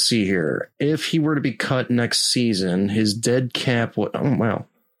 Let's see here. If he were to be cut next season, his dead cap would. Oh wow.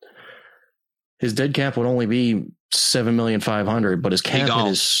 His dead cap would only be $7,500,000, but his cap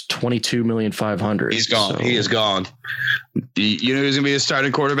hit is $22,500,000. He's gone. So, he is gone. You know who's gonna be a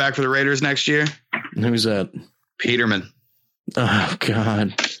starting quarterback for the Raiders next year? Who's that? Peterman. Oh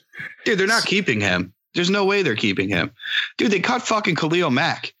God. Dude, they're not keeping him. There's no way they're keeping him. Dude, they cut fucking Khalil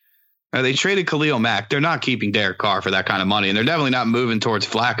Mack. They traded Khalil Mack. They're not keeping Derek Carr for that kind of money, and they're definitely not moving towards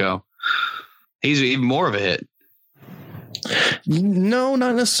Flacco. He's even more of a hit. No,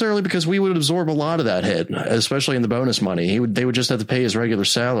 not necessarily, because we would absorb a lot of that hit, especially in the bonus money. They would just have to pay his regular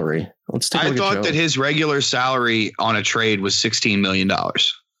salary. Let's take a look I thought that his regular salary on a trade was $16 million.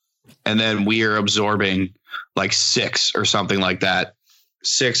 And then we are absorbing like 6 or something like that.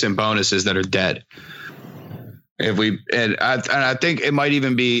 6 in bonuses that are dead. I think it might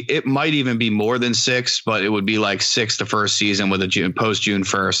even be more than 6, but it would be like 6 the first season with a post June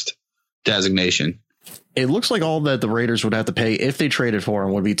 1st designation. It looks like all that the Raiders would have to pay if they traded for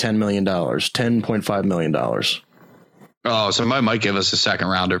him would be $10 million, $10.5 million. Oh, so might give us a second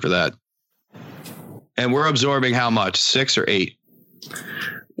rounder for that. And we're absorbing how much? 6 or 8?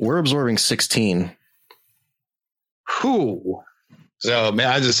 We're absorbing 16. Whew. So man,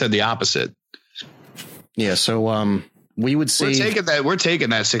 I just said the opposite. Yeah, so we would say we're taking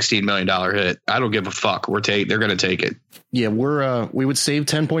that $16 million hit. I don't give a fuck. They're going to take it. Yeah, we would save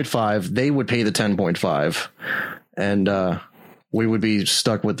 10.5. They would pay the 10.5, and we would be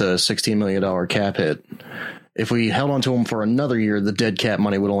stuck with the $16 million cap hit. If we held on to them for another year, the dead cap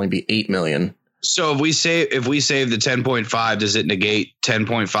money would only be $8 million. So if we save the 10.5, does it negate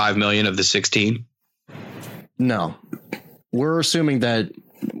 10.5 million of the 16? No, we're assuming that.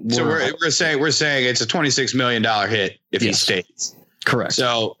 So we're saying it's a $26 million hit if he stays. Correct.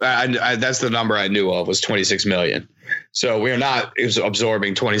 So I that's the number I knew of was 26 million. So we're not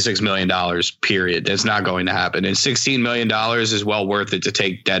absorbing $26 million, period. That's not going to happen. And $16 million is well worth it to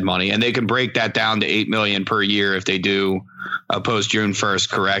take dead money. And they can break that down to $8 million per year if they do a post June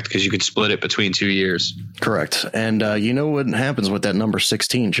 1st, correct? Because you could split it between 2 years. Correct. And you know what happens with that number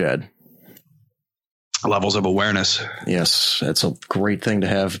 16, Chad? Levels of awareness. Yes, that's a great thing to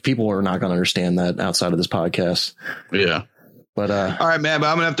have. People are not going to understand that outside of this podcast. Yeah. But all right, man. But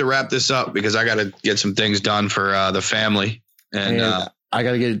I'm gonna have to wrap this up because I got to get some things done for the family, and I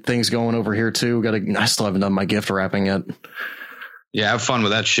got to get things going over here too. I still haven't done my gift wrapping yet. Yeah, have fun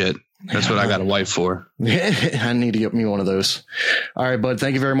with that shit. That's what I got a wife for. I need to get me one of those. All right, bud.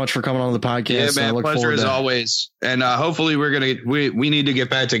 Thank you very much for coming on the podcast. Yeah, man. Pleasure as always. And hopefully we need to get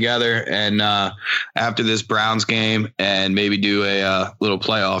back together and after this Browns game and maybe do a little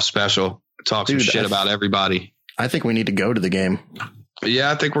playoff special. Talk some shit about everybody. I think we need to go to the game. Yeah,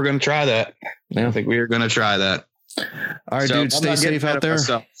 I think we're going to try that. Yeah, I think we are going to try that. All right, so, dude. Stay safe out there.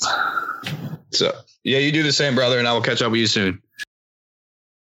 So yeah, you do the same, brother, and I will catch up with you soon.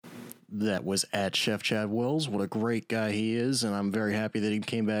 That was at Chef Chad Wills. What a great guy he is. And I'm very happy that he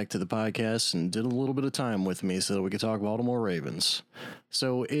came back to the podcast and did a little bit of time with me so that we could talk Baltimore Ravens.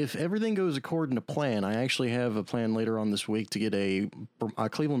 So if everything goes according to plan, I actually have a plan later on this week to get a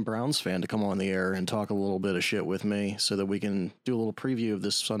Cleveland Browns fan to come on the air and talk a little bit of shit with me so that we can do a little preview of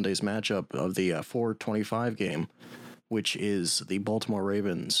this Sunday's matchup of the 4:25 game, which is the Baltimore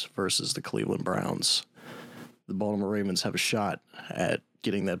Ravens versus the Cleveland Browns. The Baltimore Ravens have a shot at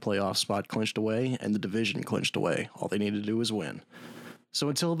getting that playoff spot clinched away and the division clinched away. All they need to do is win. So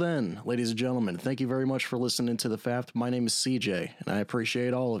until then, ladies and gentlemen, thank you very much for listening to The FAPT. My name is CJ, and I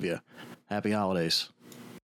appreciate all of you. Happy holidays.